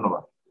পারেন।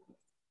 ধন্যবাদ।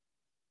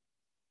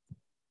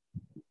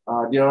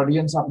 ডিয়ার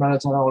অডিয়েন্স, আপনারা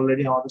যারা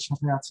অলরেডি আমাদের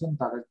সাথে আছেন,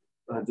 তাদের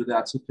যদি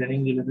আজকে ট্রেনিং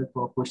রিলেটেড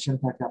কোনো কোয়েশ্চেন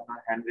থাকে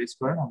আপনারা হ্যান্ড রেজ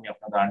করেন, আমি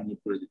আপনাদের আনমিউট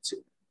করে দিচ্ছি।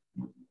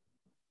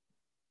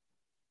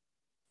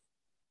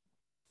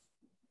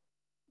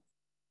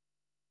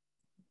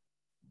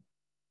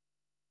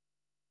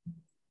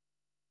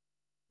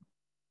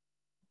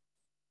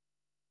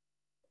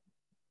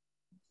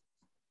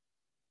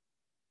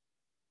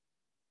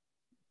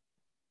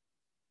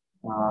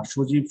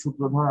 সজীব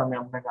সূত্রধর, আমি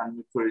আপনাকে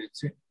আনমিউট করে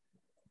দিচ্ছি।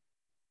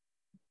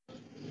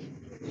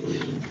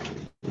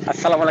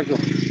 আসসালামু আলাইকুম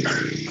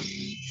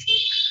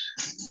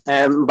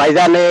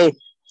ভাইজান। এই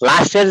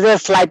লাস্টের যে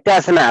স্লাইডটা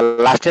আছে না,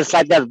 লাস্টের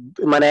স্লাইডটা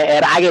মানে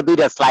এর আগে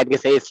দুইটা স্লাইড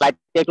গেছে, এই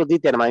স্লাইডটা একটু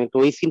দিতেন, মানে একটু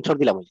ওই স্ক্রিনশট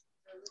দিলাম।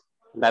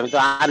 আমি তো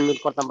আনমিউট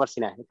করতাম পারছি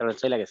না, এটা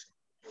চলে গেছে।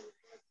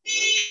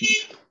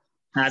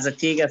 আচ্ছা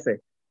ঠিক আছে,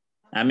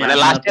 আমি মানে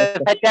লাস্টের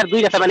স্লাইডটা আর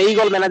দুইটা, মানে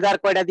ইগল ম্যানেজার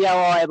কয়টা দেওয়া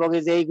হয় এবং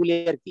এই যে এইগুলি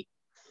আর কি।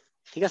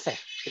 ঠিক আছে,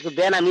 একটু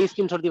দেন আমি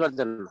স্ক্রিনশট দিবার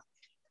জন্য।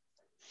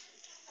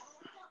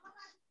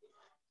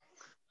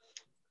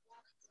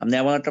 আপনি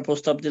এমন একটা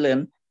প্রস্তাব দিলেন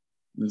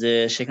যে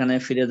সেখানে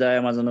ফিরে যায়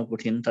আমার জন্য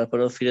কঠিন,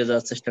 তারপরেও ফিরে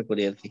যাওয়ার চেষ্টা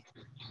করি আর কি।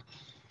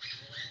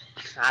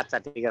 আচ্ছা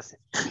ঠিক আছে।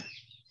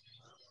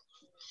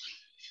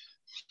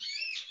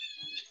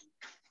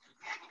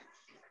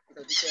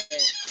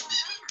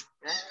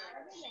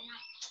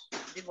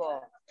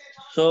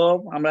 তো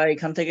আমরা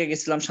এখান থেকে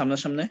গেছিলাম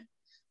সামনাসামনি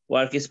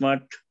ওয়ার্ক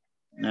স্মার্ট,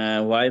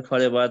 ওয়াই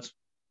ফরএভার,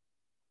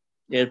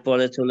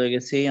 এরপরে চলে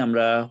গেছি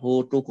আমরা হু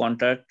টু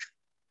কন্ট্যাক্ট,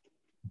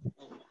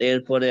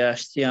 এরপরে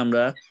আসছি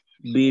আমরা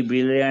B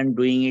brilliant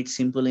doing it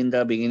simple in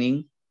the beginning,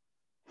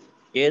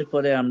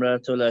 এরপরে আমরা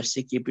চলে আসছি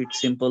কিপ ইট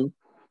সিম্পল,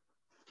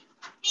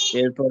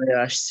 এরপরে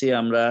আসছি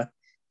আমরা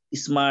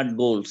smart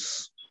goals,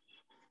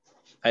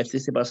 5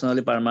 cc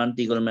personally per month,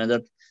 Eagle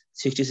Manager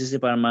 60 cc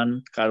per month,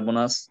 car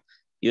bonus,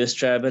 US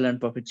travel and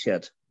profit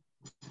share.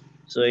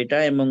 So এটা,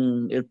 এবং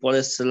এর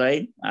পরের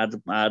স্লাইড আর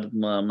আর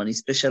মানে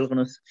স্পেশাল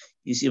কোনো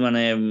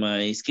মানে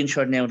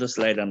স্ক্রিনশট নিয়ে আমাদের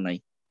স্লাইড আর নাই।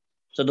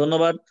 তো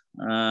ধন্যবাদ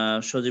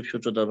সজীব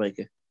সূত্রধর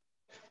ভাইকে।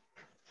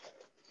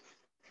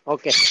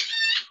 ওকে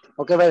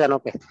ওকে ভাইজান,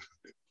 ওকে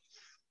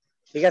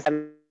ঠিক আছে।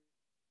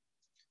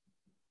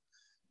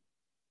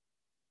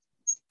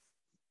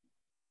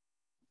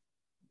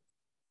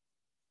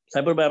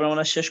 সাইফুর ভাই আমরা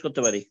মনে হয় শেষ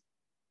করতে পারি।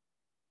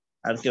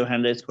 আর কেউ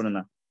হ্যান্ড রাইজ করে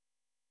না।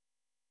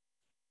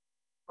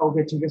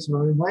 ওকে, ঠিক আছে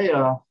রবি ভাই,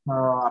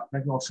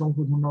 আপনাকে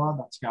অসংখ্য ধন্যবাদ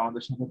আজকে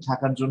আমাদের সাথে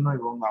থাকার জন্য,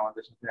 এবং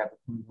আমাদের সাথে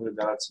এতক্ষণ ধরে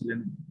যারা ছিলেন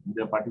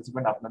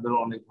পার্টিসিপেন্ট, আপনাদেরও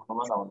অনেক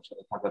ধন্যবাদ আমাদের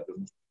সাথে থাকার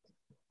জন্য।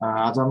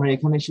 আজ আমরা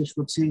এখানে শেষ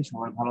করছি।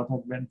 সবাই ভালো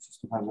থাকবেন,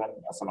 সুস্থ থাকবেন।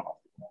 আসসালাম।